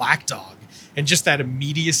like Black Dog, and just that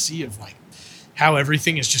immediacy of like how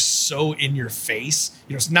everything is just so in your face.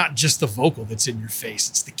 It's not just the vocal that's in your face.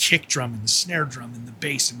 It's the kick drum and the snare drum and the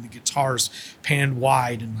bass and the guitars panned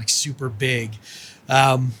wide and like super big.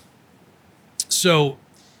 So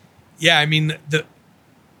yeah, I mean,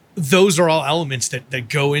 those are all elements that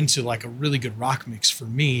go into like a really good rock mix for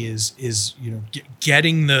me is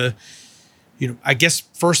getting the, I guess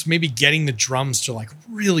first maybe getting the drums to like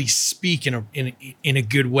really speak in a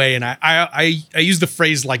good way. And I use the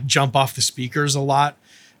phrase like jump off the speakers a lot,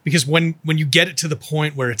 because when you get it to the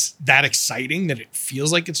point where it's that exciting that it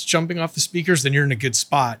feels like it's jumping off the speakers, then you're in a good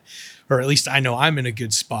spot, or at least I know I'm in a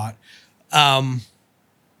good spot.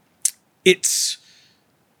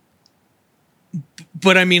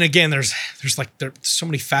 But I mean, again, there's so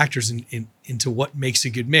many factors into what makes a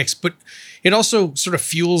good mix, but it also sort of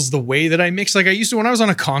fuels the way that I mix. Like I used to, when I was on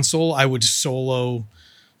a console, I would solo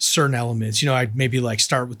certain elements. I'd maybe like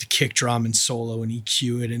start with the kick drum and solo and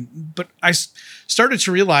EQ it. But I started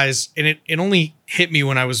to realize, and it only hit me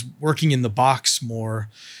when I was working in the box more,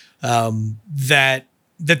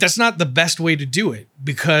 that's not the best way to do it,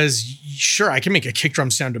 because sure, I can make a kick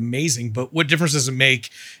drum sound amazing, but what difference does it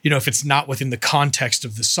make, if it's not within the context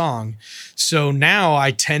of the song? So now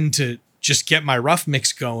I tend to just get my rough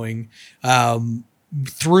mix going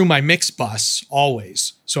through my mix bus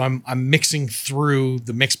always. So I'm mixing through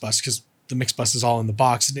the mix bus because the mix bus is all in the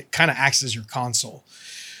box, and it kind of acts as your console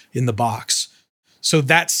in the box. So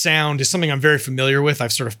that sound is something I'm very familiar with.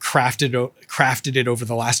 I've sort of crafted it over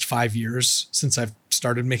the last 5 years since I've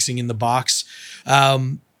started mixing in the box.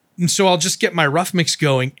 And so I'll just get my rough mix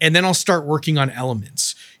going, and then I'll start working on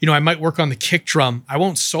elements. I might work on the kick drum. I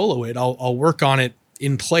won't solo it. I'll work on it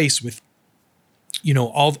in place with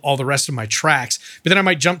all the rest of my tracks, but then I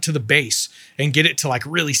might jump to the bass and get it to like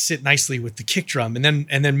really sit nicely with the kick drum. And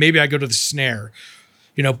then maybe I go to the snare,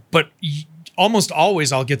 but almost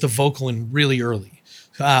always I'll get the vocal in really early.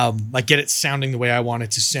 Like get it sounding the way I want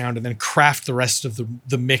it to sound, and then craft the rest of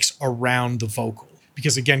the mix around the vocal.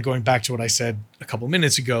 Because again, going back to what I said a couple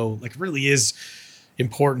minutes ago, like it really is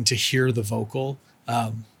important to hear the vocal.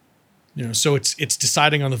 So it's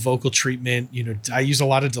deciding on the vocal treatment. I use a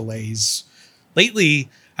lot of delays. Lately,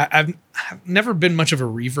 I've never been much of a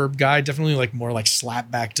reverb guy. Definitely like more like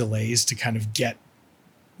slapback delays to kind of get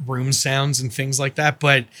room sounds and things like that.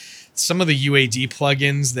 But some of the UAD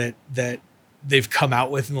plugins that they've come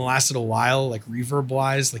out with in the last little while, like reverb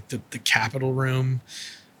wise, like the Capital Room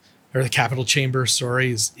or the Capital Chamber,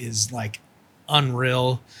 is like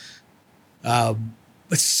unreal.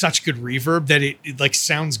 It's such good reverb that it like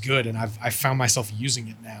sounds good, and I found myself using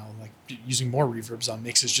it now, like using more reverbs on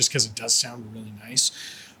mixes just because it does sound really nice.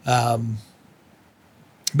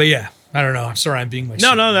 But yeah, I don't know. I'm sorry, I'm being like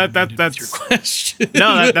that's your question.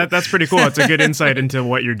 That's pretty cool. It's a good insight into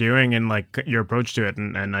what you're doing and like your approach to it,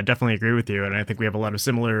 and I definitely agree with you. And I think we have a lot of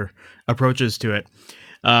similar approaches to it.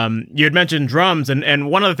 You had mentioned drums, and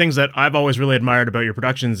one of the things that I've always really admired about your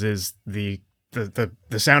productions is the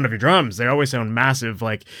sound of your drums. They always sound massive,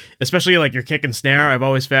 like especially like your kick and snare. I've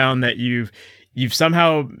always found that you've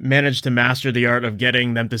somehow managed to master the art of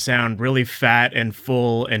getting them to sound really fat and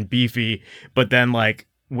full and beefy, but then like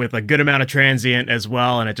with a good amount of transient as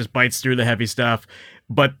well, and it just bites through the heavy stuff,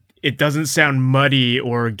 but it doesn't sound muddy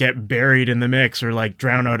or get buried in the mix or like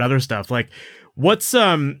drown out other stuff. Like what's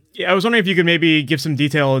I was wondering if you could maybe give some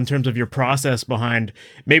detail in terms of your process behind,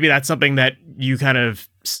 maybe that's something that you kind of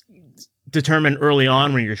determine early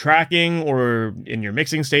on when you're tracking or in your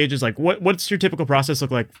mixing stages. Like what's your typical process look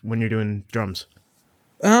like when you're doing drums?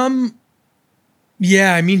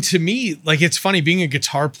 Yeah, I mean, to me, like it's funny being a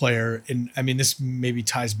guitar player, and I mean, this maybe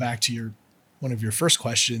ties back to one of your first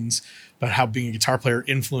questions about how being a guitar player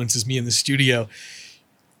influences me in the studio.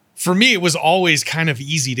 For me, it was always kind of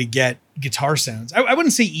easy to get guitar sounds. I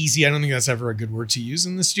wouldn't say easy. I don't think that's ever a good word to use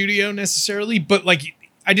in the studio necessarily, but like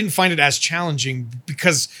I didn't find it as challenging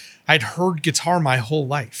because I'd heard guitar my whole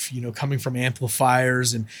life, coming from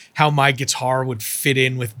amplifiers and how my guitar would fit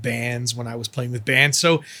in with bands when I was playing with bands.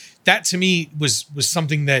 So that to me was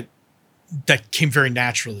something that came very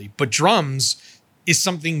naturally. But drums is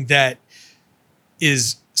something that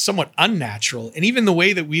is somewhat unnatural. And even the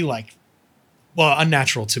way that we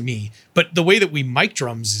unnatural to me, but the way that we mic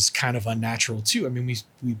drums is kind of unnatural too. I mean,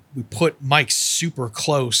 we put mics super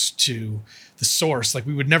close to the source. Like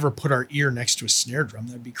we would never put our ear next to a snare drum.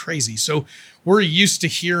 That'd be crazy. So we're used to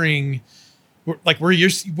hearing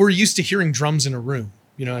drums in a room,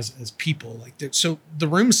 as people so the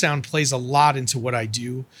room sound plays a lot into what I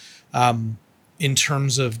do, in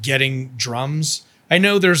terms of getting drums. I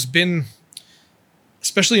know there's been,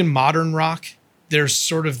 especially in modern rock, there's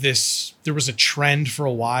sort of there was a trend for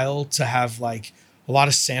a while to have like a lot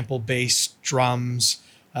of sample based drums,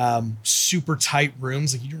 super tight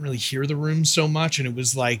rooms. Like you didn't really hear the room so much. And it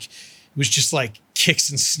was just like kicks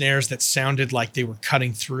and snares that sounded like they were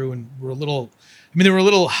cutting through and they were a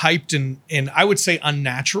little hyped and I would say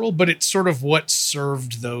unnatural, but it's sort of what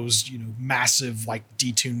served those, massive like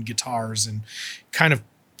detuned guitars and kind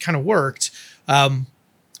of worked.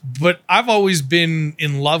 But I've always been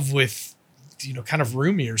in love with, kind of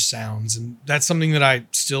roomier sounds. And that's something that I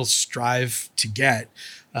still strive to get,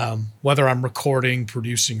 whether I'm recording,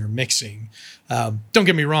 producing, or mixing. Don't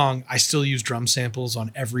get me wrong. I still use drum samples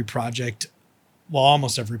on every project. Well,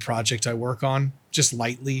 almost every project I work on, just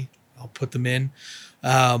lightly. I'll put them in.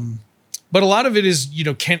 But a lot of it is,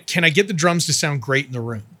 can I get the drums to sound great in the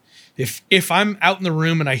room? If I'm out in the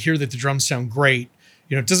room and I hear that the drums sound great,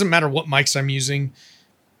 it doesn't matter what mics I'm using.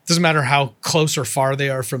 It doesn't matter how close or far they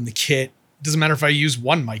are from the kit. It doesn't matter if I use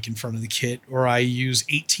one mic in front of the kit or I use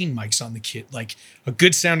 18 mics on the kit. Like a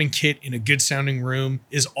good sounding kit in a good sounding room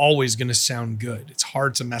is always going to sound good. It's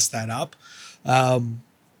hard to mess that up.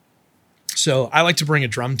 So I like to bring a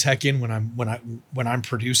drum tech in when I'm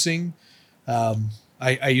producing.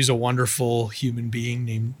 I use a wonderful human being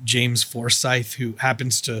named James Forsyth, who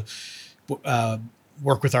happens to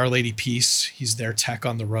work with Our Lady Peace. He's their tech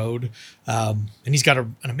on the road. And he's got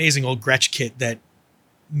an amazing old Gretsch kit that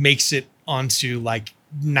makes it onto like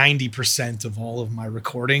 90% of all of my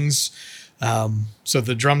recordings. So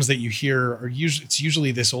the drums that you hear it's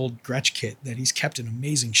usually this old Gretsch kit that he's kept in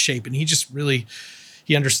amazing shape. And he just really,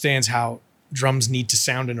 he understands how drums need to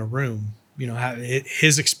sound in a room,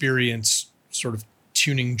 his experience sort of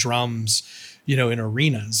tuning drums, in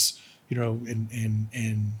arenas,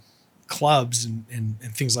 and clubs and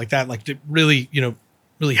things like that. Like it really,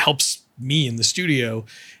 really helps me in the studio,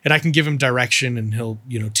 and I can give him direction, and he'll,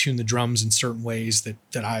 tune the drums in certain ways that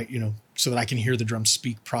I, so that I can hear the drums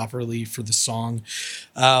speak properly for the song.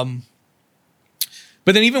 But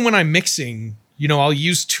then even when I'm mixing, I'll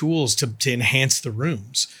use tools to enhance the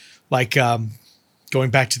rooms. Like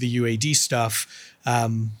going back to the UAD stuff,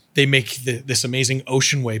 they make this amazing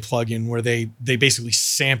Ocean Way plugin where they basically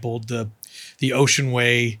sampled the Ocean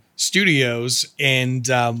Way studios, and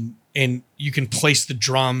you can place the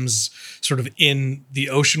drums sort of in the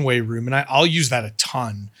Ocean Way room, and I'll use that a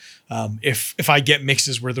ton. If I get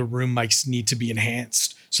mixes where the room mics need to be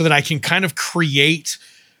enhanced, so that I can kind of create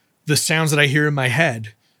the sounds that I hear in my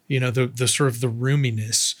head, the sort of the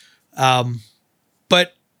roominess.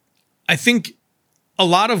 But I think a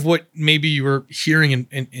lot of what maybe you were hearing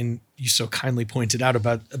and you so kindly pointed out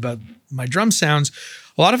about my drum sounds,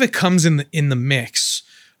 a lot of it comes in the mix.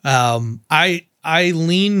 I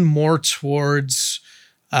lean more towards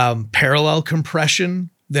parallel compression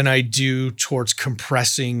than I do towards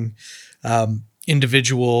compressing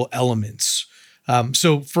individual elements.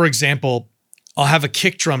 So for example, I'll have a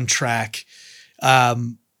kick drum track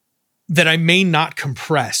that I may not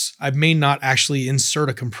compress. I may not actually insert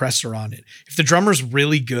a compressor on it. If the drummer's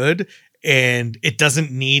really good and it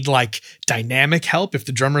doesn't need like dynamic help, if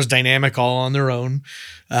the drummer's dynamic all on their own,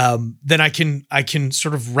 then I can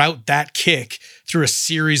sort of route that kick through a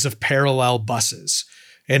series of parallel buses.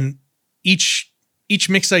 And each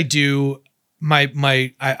mix I do,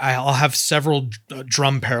 I'll have several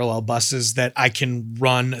drum parallel buses that I can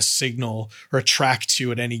run a signal or a track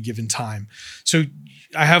to at any given time. So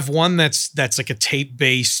I have one that's like a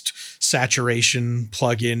tape-based saturation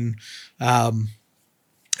plugin.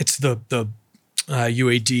 It's the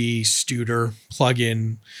UAD Studer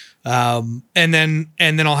plugin. And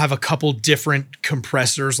then I'll have a couple different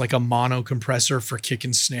compressors, like a mono compressor for kick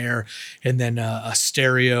and snare, and then a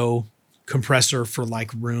stereo compressor for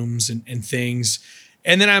like rooms and things.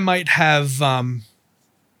 And then I might have a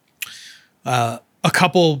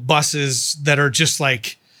couple buses that are just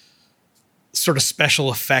like sort of special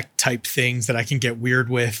effect type things that I can get weird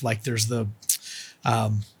with. Like there's the I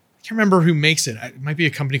can't remember who makes it. It might be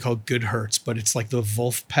a company called Good Hertz, but it's like the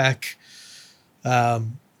Wolfpack.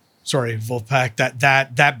 Wolfpack.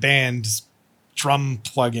 That band's drum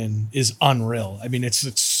plugin is unreal. I mean,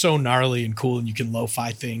 it's so gnarly and cool, and you can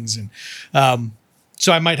lo-fi things, and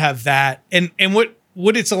so I might have that. And what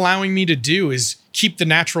it's allowing me to do is keep the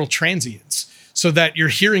natural transients, so that you're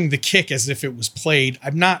hearing the kick as if it was played.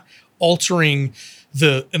 I'm not altering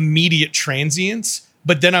the immediate transients,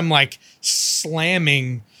 but then I'm like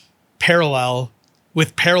slamming parallel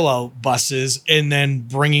with parallel buses and then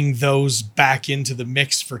bringing those back into the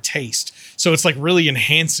mix for taste. So it's like really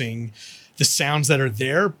enhancing the sounds that are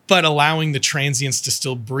there, but allowing the transients to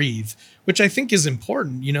still breathe, which I think is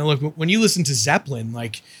important. Like when you listen to Zeppelin,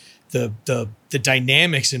 like the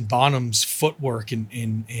dynamics in Bonham's footwork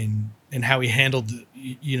and how he handled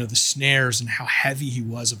the snares and how heavy he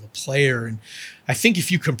was of a player. And I think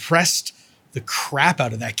if you compressed the crap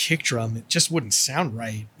out of that kick drum, it just wouldn't sound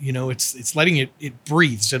right. It's letting it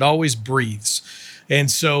breathes. It always breathes. And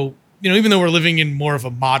so, even though we're living in more of a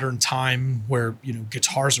modern time where,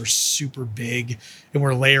 guitars are super big and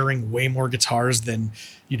we're layering way more guitars than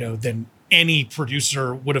any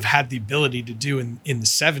producer would have had the ability to do in the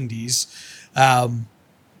 70s.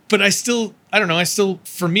 But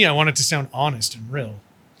for me, I want it to sound honest and real.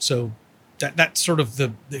 So that sort of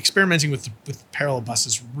the experimenting with parallel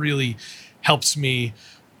buses really helps me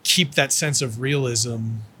keep that sense of realism,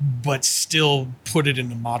 but still put it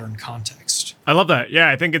in a modern context. I love that. Yeah,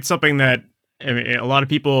 I think it's something that a lot of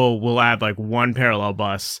people will add like one parallel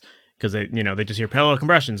bus because they just hear parallel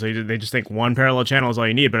compression, so they just think one parallel channel is all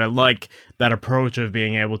you need. But I like that approach of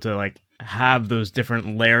being able to like have those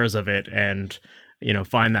different layers of it and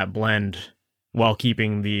find that blend while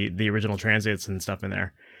keeping the original transients and stuff in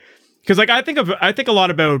there. Because like I think a lot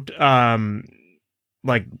about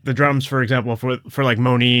like the drums, for example, for like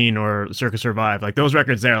Monine or Circa Survive, like those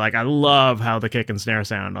records there, like I love how the kick and snare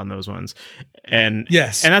sound on those ones. And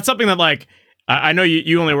yes, and that's something that like I know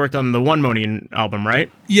you only worked on the one Monine album,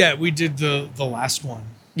 right? Yeah, we did the last one.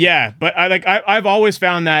 Yeah, but I've always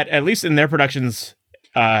found that at least in their productions,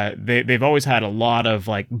 they've always had a lot of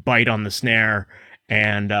like bite on the snare,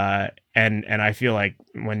 and I feel like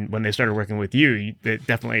when they started working with you, they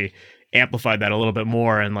definitely amplified that a little bit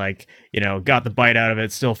more and like got the bite out of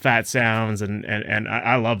it, still fat sounds, and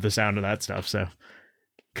I love the sound of that stuff. So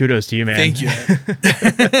kudos to you, man. Thank you.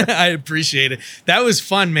 I appreciate it. That was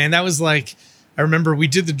fun, man. That was like, I remember we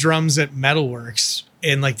did the drums at Metalworks,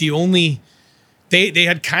 and like the only they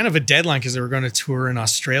had kind of a deadline because they were going to tour in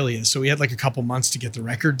Australia. So we had like a couple months to get the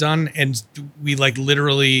record done. And we like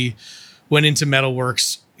literally went into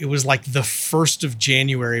Metalworks. It was like the 1st of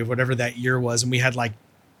January of whatever that year was. And we had like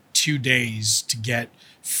 2 days to get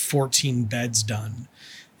 14 beds done.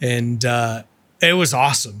 And it was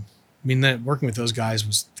awesome. I mean, working with those guys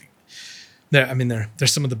was, they're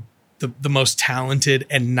some of the most talented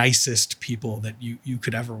and nicest people that you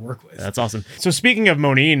could ever work with. That's awesome. So speaking of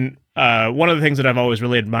Monine, one of the things that I've always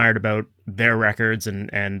really admired about their records,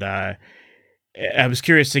 and I was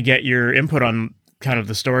curious to get your input on kind of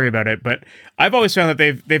the story about it, but I've always found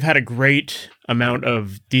that they've had a great amount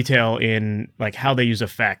of detail in like how they use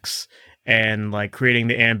effects and like creating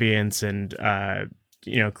the ambience and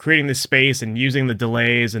creating the space and using the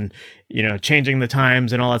delays and changing the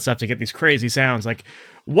times and all that stuff to get these crazy sounds. Like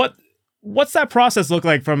what's that process look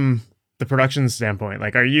like from the production standpoint?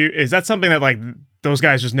 Like, is that something that like those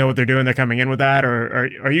guys just know what they're doing? They're coming in with that,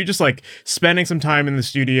 or are you just like spending some time in the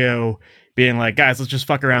studio being like, guys, let's just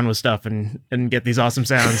fuck around with stuff and get these awesome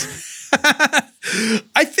sounds?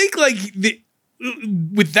 I think like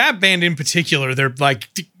with that band in particular, they're like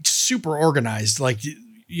super organized. Like,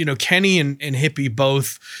 Kenny and Hippie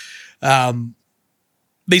both,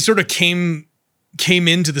 they sort of came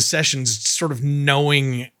into the sessions sort of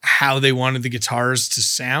knowing how they wanted the guitars to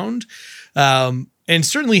sound. And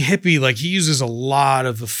certainly Hippie, like he uses a lot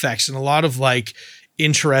of effects and a lot of like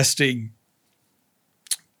interesting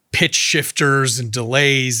pitch shifters and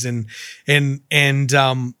delays and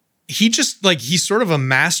he just like, he's sort of a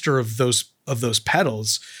master of those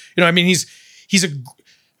pedals. He's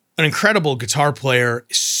an incredible guitar player,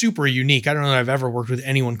 super unique. I don't know that I've ever worked with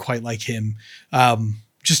anyone quite like him.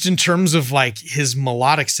 Just in terms of like his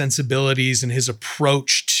melodic sensibilities and his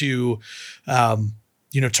approach to,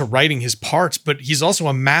 to writing his parts, but he's also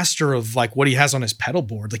a master of like what he has on his pedal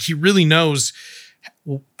board. Like he really knows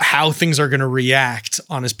how things are going to react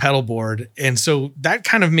on his pedal board. And so that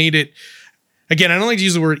kind of made it, again, I don't like to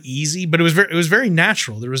use the word easy, but it was very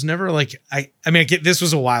natural. There was never like, this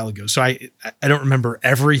was a while ago, so I don't remember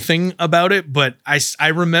everything about it, but I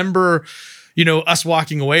remember, us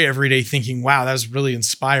walking away every day thinking, wow, that was really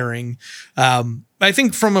inspiring. I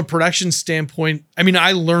think from a production standpoint,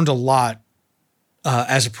 I learned a lot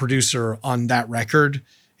as a producer on that record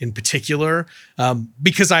in particular,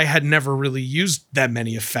 because I had never really used that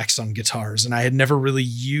many effects on guitars, and I had never really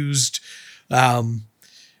used, I'd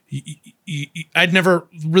never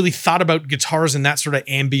really thought about guitars in that sort of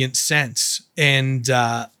ambient sense. And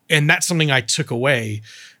that's something I took away,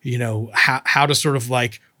 how to sort of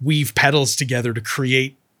like weave pedals together to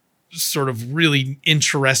create sort of really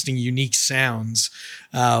interesting, unique sounds.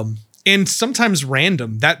 And sometimes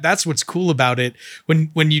random. That's what's cool about it.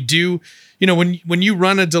 When you do, when you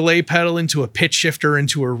run a delay pedal into a pitch shifter,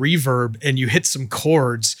 into a reverb, and you hit some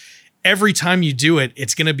chords, every time you do it,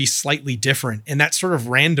 it's going to be slightly different. And that sort of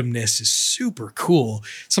randomness is super cool.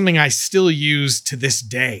 Something I still use to this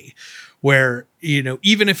day, where,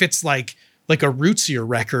 even if it's like a rootsier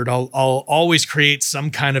record, I'll always create some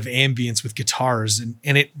kind of ambience with guitars.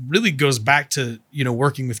 And it really goes back to,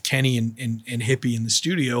 working with Kenny and Hippie in the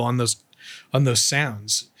studio on those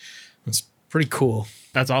sounds. It's pretty cool.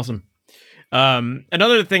 That's awesome.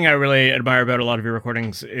 Another thing I really admire about a lot of your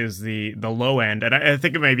recordings is the low end. And I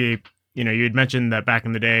think it may be, you had mentioned that back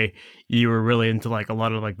in the day, you were really into like a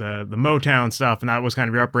lot of like the Motown stuff, and that was kind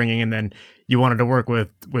of your upbringing. And then you wanted to work with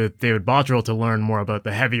David Bottrill to learn more about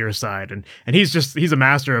the heavier side. And he's a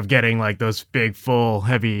master of getting like those big, full,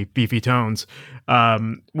 heavy, beefy tones.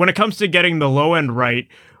 When it comes to getting the low end right,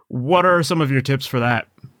 what are some of your tips for that?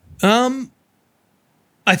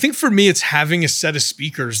 I think for me, it's having a set of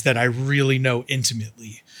speakers that I really know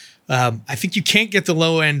intimately. I think you can't get the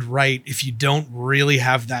low end right if you don't really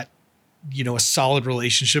have that, a solid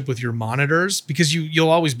relationship with your monitors, because you'll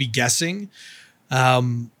always be guessing.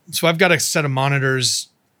 So I've got a set of monitors,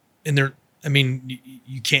 and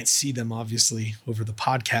you can't see them obviously over the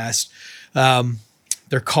podcast.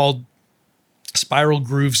 They're called Spiral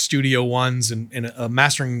Groove Studio Ones, and a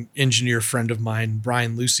mastering engineer friend of mine,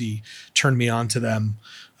 Brian Lucy, turned me on to them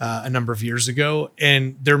a number of years ago.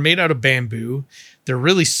 And they're made out of bamboo. They're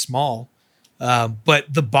really small,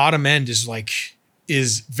 but the bottom end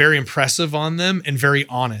is very impressive on them and very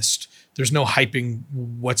honest. There's no hyping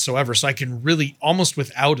whatsoever. So I can really, almost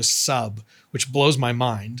without a sub, which blows my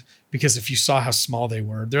mind, because if you saw how small they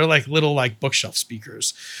were, they're like little like bookshelf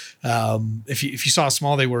speakers. If you saw how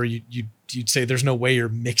small they were, you'd say there's no way you're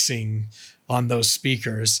mixing on those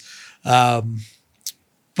speakers.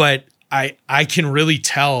 But I can really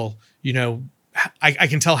tell, I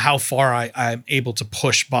can tell how far I'm able to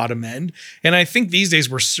push bottom end. And I think these days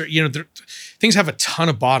things have a ton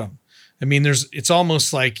of bottom. I mean, it's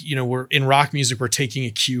almost like, we're in rock music, we're taking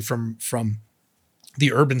a cue from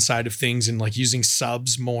the urban side of things and like using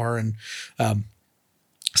subs more and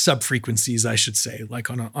sub frequencies, I should say, like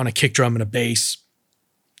on a kick drum and a bass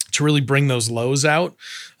to really bring those lows out.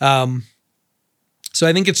 So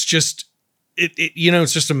I think it's just,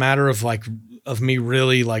 it's just a matter of me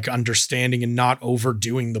really like understanding and not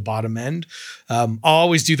overdoing the bottom end. I'll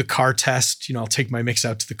always do the car test. I'll take my mix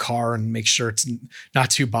out to the car and make sure it's not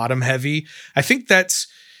too bottom heavy. I think that's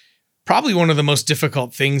probably one of the most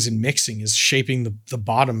difficult things in mixing is shaping the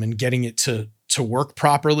bottom and getting it to work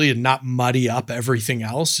properly and not muddy up everything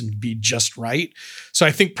else and be just right. So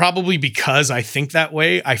I think probably because I think that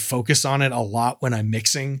way, I focus on it a lot when I'm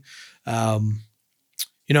mixing.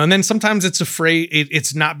 And then sometimes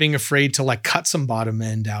it's not being afraid to like cut some bottom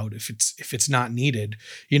end out if it's not needed.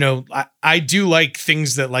 I do like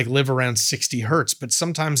things that like live around 60 hertz, but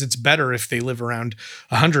sometimes it's better if they live around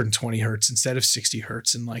 120 hertz instead of 60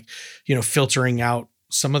 hertz and like, filtering out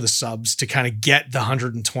some of the subs to kind of get the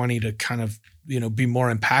 120 to kind of, be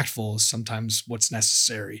more impactful is sometimes what's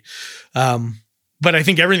necessary. But I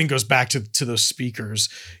think everything goes back to those speakers,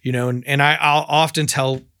 and I'll often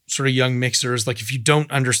tell sort of young mixers, like if you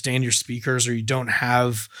don't understand your speakers or you don't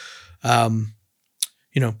have,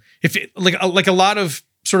 if it, like a lot of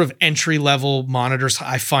sort of entry level monitors,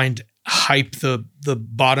 I find hype the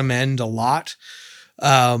bottom end a lot.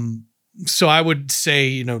 So I would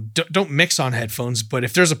say, don't mix on headphones, but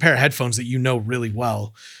if there's a pair of headphones that really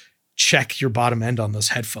well, check your bottom end on those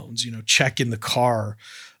headphones, check in the car.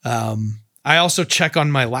 I also check on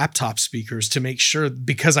my laptop speakers to make sure,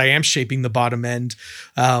 because I am shaping the bottom end.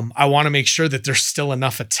 I want to make sure that there's still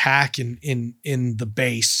enough attack in the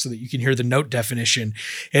bass so that you can hear the note definition,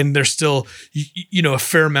 and there's still, a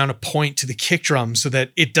fair amount of point to the kick drum so that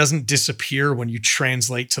it doesn't disappear when you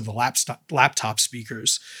translate to the laptop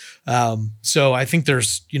speakers. So I think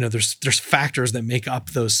there's factors that make up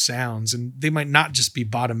those sounds, and they might not just be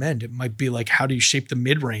bottom end. It might be like, how do you shape the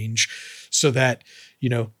mid range so that,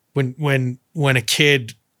 when a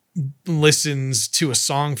kid listens to a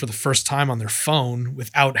song for the first time on their phone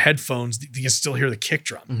without headphones, you can still hear the kick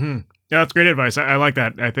drum. Mm-hmm. Yeah, that's great advice. I like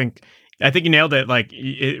that. I think you nailed it. Like,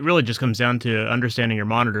 it really just comes down to understanding your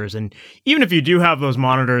monitors. And even if you do have those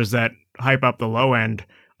monitors that hype up the low end,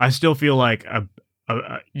 I still feel like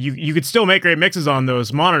you could still make great mixes on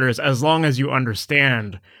those monitors as long as you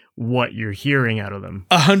understand what you're hearing out of them.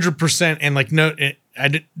 100%. And like, no,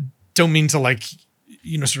 I don't mean to like,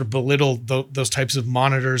 sort of belittle those types of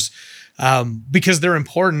monitors because they're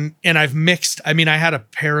important. And I've mixed, I had a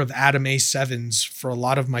pair of Adam A7s for a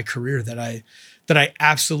lot of my career that I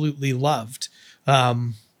absolutely loved.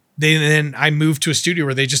 Then I moved to a studio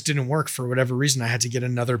where they just didn't work for whatever reason. I had to get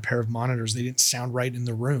another pair of monitors. They didn't sound right in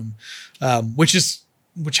the room, which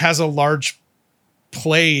has a large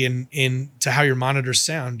play in to how your monitors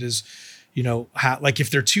sound is, like if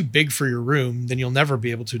they're too big for your room, then you'll never be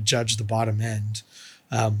able to judge the bottom end.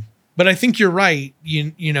 But I think you're right.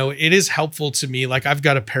 It is helpful to me. Like I've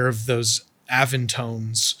got a pair of those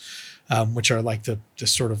Avantones, which are like the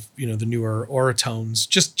sort of, the newer Auratones,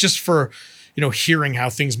 just for, hearing how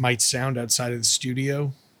things might sound outside of the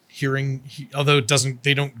studio, although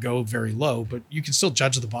they don't go very low, but you can still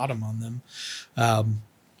judge the bottom on them.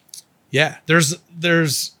 There's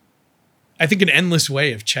I think an endless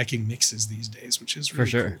way of checking mixes these days, which is really for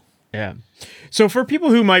sure. Cool. Yeah. So for people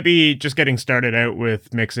who might be just getting started out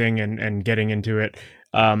with mixing and getting into it,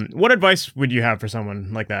 what advice would you have for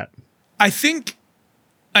someone like that? I think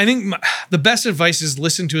the best advice is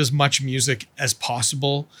listen to as much music as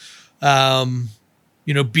possible. Be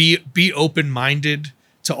open-minded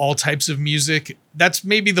to all types of music. That's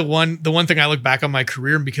maybe the one thing I look back on my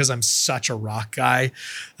career, and because I'm such a rock guy,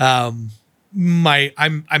 I'm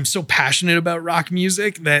so passionate about rock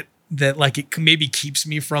music that like it maybe keeps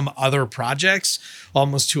me from other projects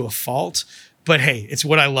almost to a fault. But hey, it's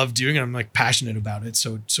what I love doing, and I'm like passionate about it.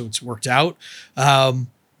 So it's worked out.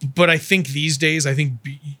 But I think these days,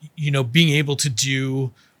 being able to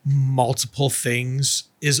do multiple things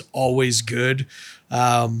is always good.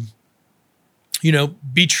 Be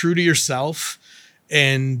true to yourself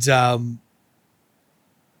and,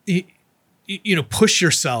 push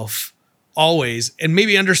yourself always, and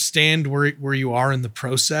maybe understand where you are in the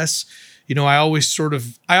process. I always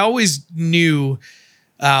knew,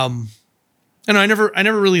 and I never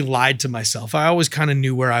really lied to myself. I always kind of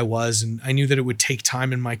knew where I was, and I knew that it would take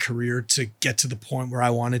time in my career to get to the point where I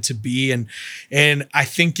wanted to be. And I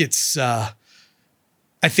think it's,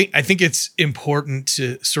 I think it's important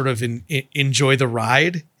to sort of enjoy the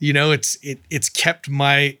ride. You know, it's kept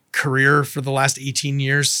my career for the last 18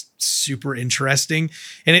 years super interesting.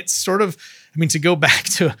 And it's sort of, I mean, to go back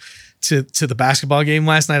to the basketball game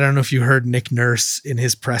last night, I don't know if you heard Nick Nurse in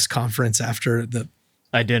his press conference after the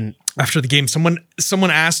game.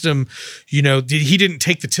 Someone asked him, you know, he didn't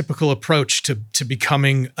take the typical approach to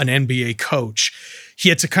becoming an NBA coach. He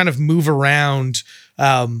had to kind of move around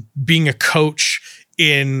being a coach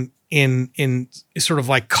in sort of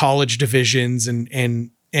like college divisions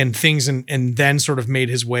and things, and then sort of made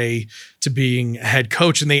his way to being a head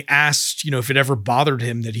coach. And they asked, you know, if it ever bothered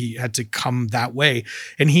him that he had to come that way.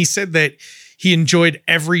 And he said that he enjoyed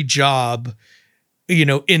every job, you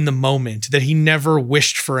know, in the moment, that he never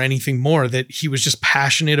wished for anything more, that he was just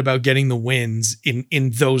passionate about getting the wins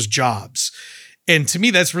in those jobs. And to me,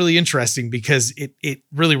 that's really interesting because it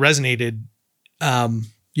really resonated,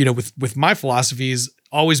 you know, with my philosophies.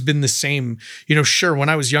 Always been the same. You know, sure, when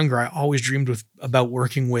I was younger, I always dreamed about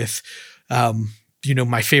working with, you know,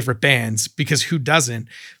 my favorite bands, because who doesn't?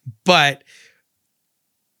 But,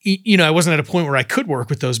 you know, I wasn't at a point where I could work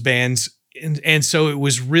with those bands. And so it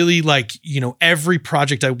was really like, you know, every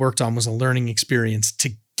project I worked on was a learning experience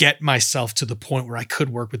to get myself to the point where I could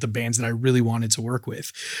work with the bands that I really wanted to work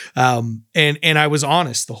with. And I was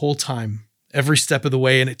honest the whole time, every step of the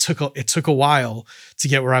way. And it took a while to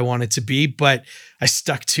get where I wanted to be, but I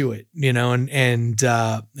stuck to it, you know, and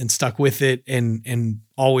stuck with it and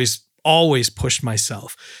always pushed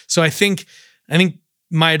myself. So I think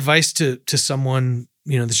my advice to someone,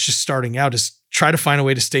 you know, that's just starting out is try to find a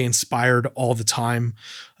way to stay inspired all the time.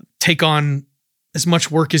 Take on as much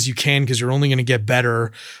work as you can, because you're only going to get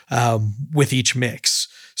better with each mix.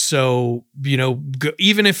 So, you know,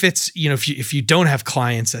 even if it's, you know, if you don't have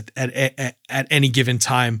clients at any given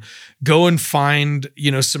time, go and find,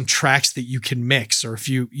 you know, some tracks that you can mix. Or if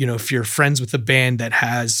if you're friends with a band that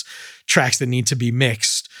has tracks that need to be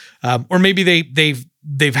mixed, or maybe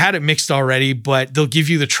they've had it mixed already, but they'll give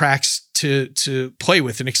you the tracks to play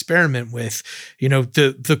with and experiment with. You know,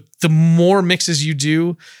 the more mixes you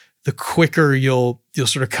do, the quicker you'll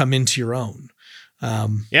sort of come into your own.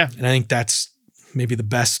 And I think that's maybe the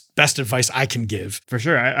best advice I can give. For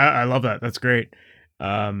sure. I love that. That's great.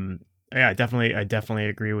 I definitely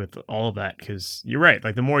agree with all of that, because you're right.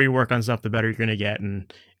 Like, the more you work on stuff, the better you're going to get.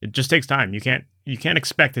 And it just takes time. You can't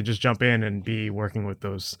expect to just jump in and be working with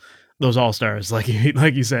those all-stars, like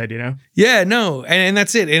you said, you know? Yeah, no. And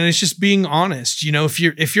that's it. And it's just being honest. You know,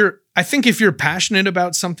 I think if you're passionate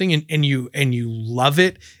about something and you love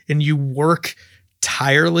it and you work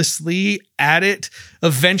tirelessly at it,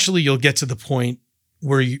 eventually you'll get to the point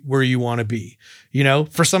where you want to be. You know,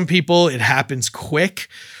 for some people it happens quick.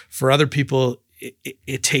 For other people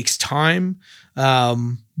it takes time.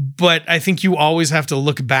 But I think you always have to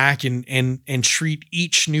look back and treat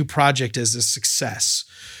each new project as a success,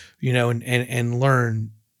 you know, and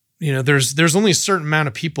learn. You know, there's only a certain amount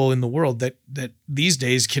of people in the world that these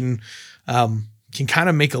days can kind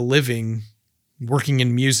of make a living working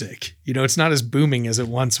in music. You know, it's not as booming as it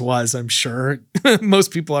once was, I'm sure. Most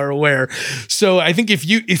people are aware. So I think if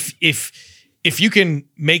you can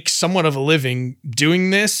make somewhat of a living doing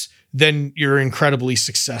this, then you're incredibly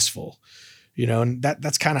successful. You know, and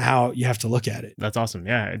that's kind of how you have to look at it. That's awesome.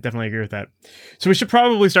 Yeah, I definitely agree with that. So we should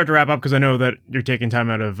probably start to wrap up, because I know that you're taking time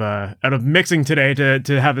out of mixing today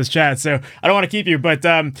to have this chat. So I don't want to keep you, but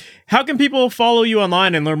how can people follow you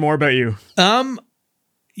online and learn more about you?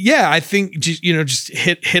 Yeah, I think just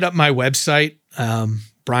hit up my website,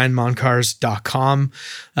 brianmoncars.com.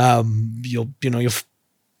 You'll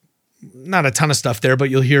not a ton of stuff there, but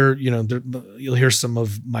you'll hear some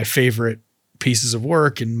of my favorite pieces of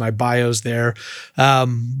work and my bios there.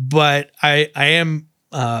 But I am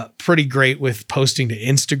pretty great with posting to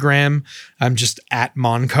Instagram. I'm just at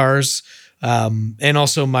Moncars. And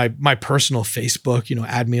also my personal Facebook, you know,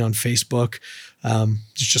 add me on Facebook.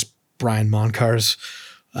 It's just Brian Moncars.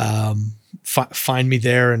 Find me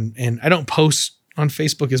there, and I don't post on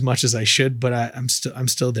Facebook as much as I should, but I'm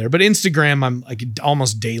still there. But Instagram, I'm like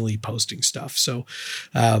almost daily posting stuff. So,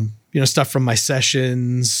 stuff from my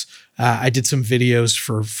sessions. I did some videos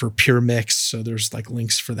for Pure Mix, so there's like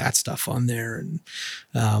links for that stuff on there. And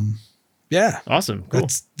yeah, awesome, cool.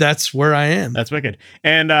 That's where I am. That's wicked.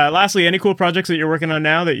 And lastly, any cool projects that you're working on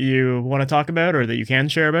now that you want to talk about or that you can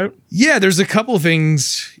share about? Yeah, there's a couple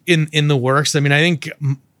things in the works. I mean, I think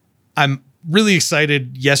I'm really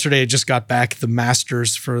excited. Yesterday, I just got back the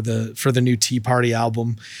masters for the new Tea Party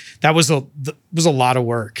album. That was a lot of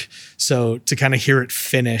work. So to kind of hear it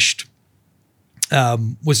finished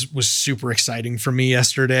was super exciting for me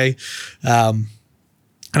yesterday.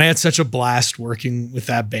 And I had such a blast working with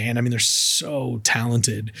that band. I mean, they're so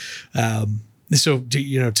talented. So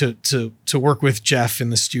to work with Jeff in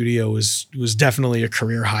the studio was definitely a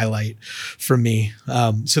career highlight for me.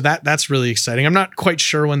 So that's really exciting. I'm not quite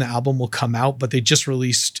sure when the album will come out, but they just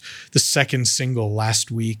released the second single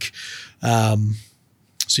last week. So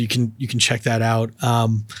you can check that out.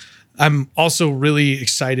 I'm also really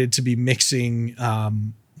excited to be mixing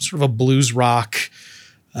sort of a blues rock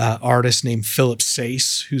artist named Philip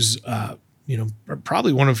Sace, who's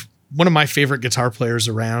probably one of my favorite guitar players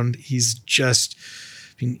around. He's just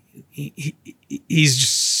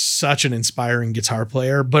such an inspiring guitar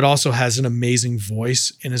player, but also has an amazing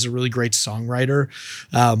voice and is a really great songwriter.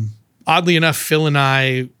 Oddly enough, Phil and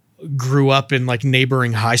I grew up in like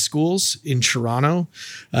neighboring high schools in Toronto.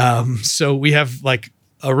 So we have like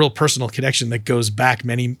a real personal connection that goes back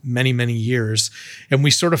many, many, many years. And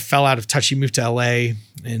we sort of fell out of touch. He moved to LA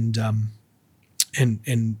and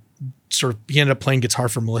sort of, he ended up playing guitar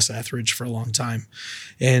for Melissa Etheridge for a long time.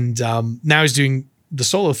 And now he's doing the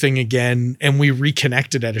solo thing again. And we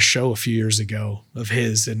reconnected at a show a few years ago of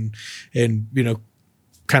his and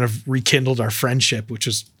kind of rekindled our friendship, which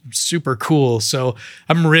was super cool. So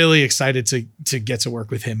I'm really excited to get to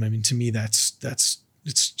work with him. I mean, to me, it's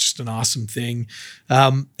just an awesome thing.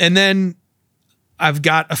 And then I've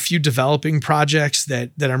got a few developing projects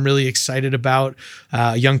that I'm really excited about.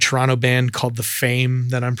 A young Toronto band called The Fame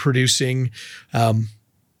that I'm producing, that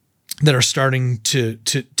are starting to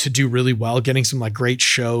do really well, getting some like great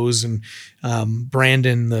shows. And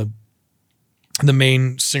Brandon, the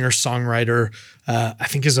main singer-songwriter, I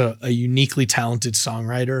think is a uniquely talented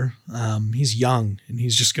songwriter. He's young and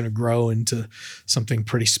he's just going to grow into something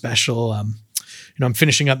pretty special. I'm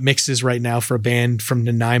finishing up mixes right now for a band from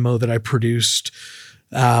Nanaimo that I produced,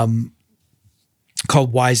 called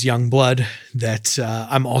Wise Young Blood, that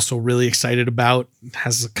I'm also really excited about. It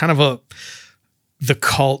has kind of the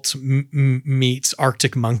cult meets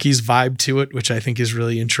Arctic Monkeys vibe to it, which I think is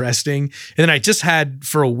really interesting. And then I just had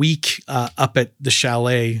for a week up at the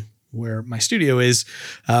Chalet where my studio is,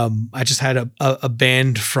 I just had a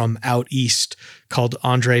band from out east called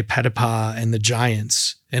Andre Petipa and the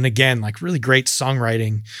Giants. And again, like really great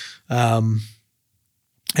songwriting. And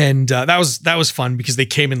that was fun because they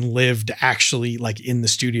came and lived actually like in the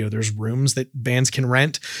studio. There's rooms that bands can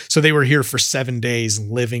rent. So they were here for 7 days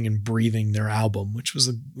living and breathing their album, which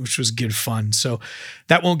was good fun. So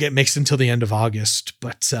that won't get mixed until the end of August,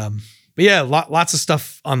 but yeah, lots of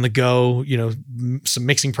stuff on the go, some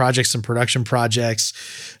mixing projects, some production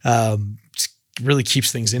projects, really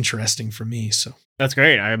keeps things interesting for me. So that's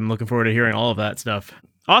great. I'm looking forward to hearing all of that stuff.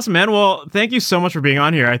 Awesome, man. Well, thank you so much for being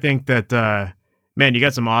on here. I think that, man, you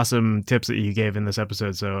got some awesome tips that you gave in this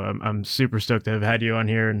episode. So I'm super stoked to have had you on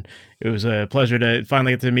here. And it was a pleasure to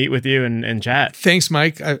finally get to meet with you and chat. Thanks,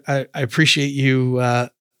 Mike. I appreciate you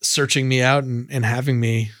searching me out and having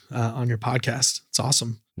me on your podcast. It's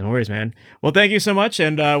awesome. No worries, man. Well, thank you so much.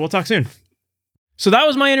 And we'll talk soon. So that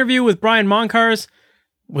was my interview with Brian Moncars.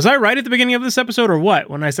 Was I right at the beginning of this episode or what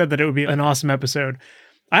when I said that it would be an awesome episode?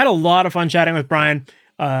 I had a lot of fun chatting with Brian.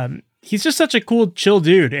 He's just such a cool, chill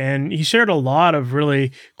dude, and he shared a lot of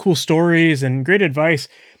really cool stories and great advice.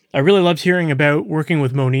 I really loved hearing about working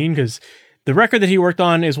with Moneen because the record that he worked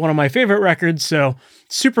on is one of my favorite records, so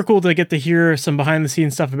super cool to get to hear some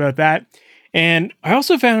behind-the-scenes stuff about that. And I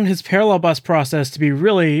also found his parallel bus process to be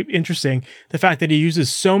really interesting. The fact that he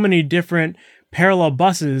uses so many different parallel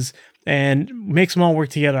buses and makes them all work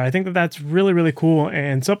together. I think that that's really, really cool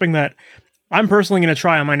and something that I'm personally going to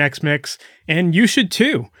try on my next mix, and you should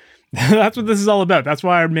too. That's what this is all about. That's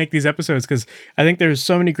why I make these episodes, because I think there's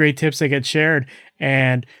so many great tips that get shared.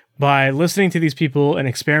 And by listening to these people and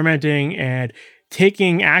experimenting and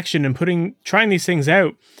taking action and trying these things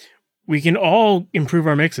out, we can all improve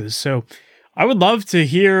our mixes. So I would love to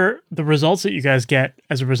hear the results that you guys get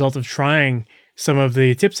as a result of trying some of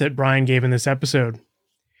the tips that Brian gave in this episode.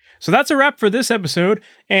 So that's a wrap for this episode.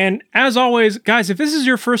 And as always, guys, if this is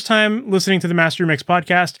your first time listening to the Master Your Mix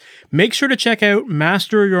podcast, make sure to check out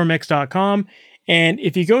masteryourmix.com. And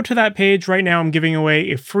if you go to that page right now, I'm giving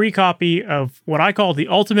away a free copy of what I call the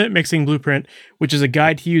Ultimate Mixing Blueprint, which is a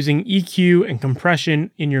guide to using EQ and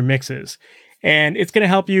compression in your mixes. And it's going to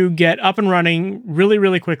help you get up and running really,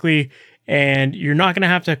 really quickly. And you're not going to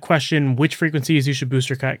have to question which frequencies you should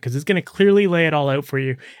boost or cut, because it's going to clearly lay it all out for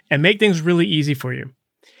you and make things really easy for you.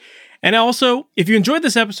 And also, if you enjoyed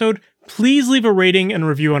this episode, please leave a rating and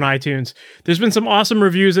review on iTunes. There's been some awesome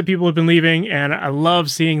reviews that people have been leaving, and I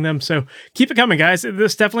love seeing them. So keep it coming, guys.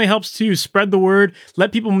 This definitely helps to spread the word,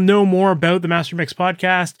 let people know more about the Master Mix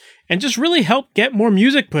podcast, and just really help get more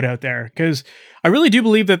music put out there. Because I really do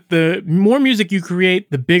believe that the more music you create,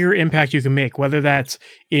 the bigger impact you can make, whether that's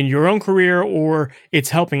in your own career or it's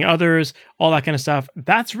helping others, all that kind of stuff.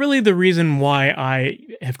 That's really the reason why I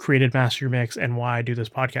have created Master Your Mix and why I do this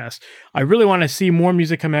podcast. I really want to see more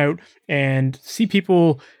music come out and see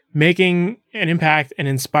people making an impact and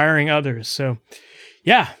inspiring others. So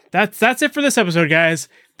yeah, that's it for this episode, guys.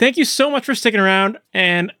 Thank you so much for sticking around,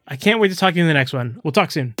 and I can't wait to talk to you in the next one. We'll talk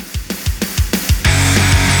soon.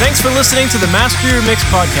 Thanks for listening to the Master Your Mix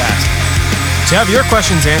podcast. To have your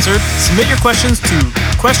questions answered, submit your questions to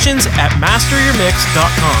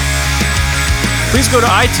questions@masteryourmix.com. Please go to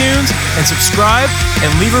iTunes and subscribe and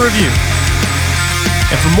leave a review.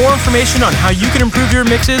 And for more information on how you can improve your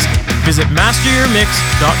mixes, visit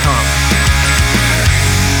masteryourmix.com.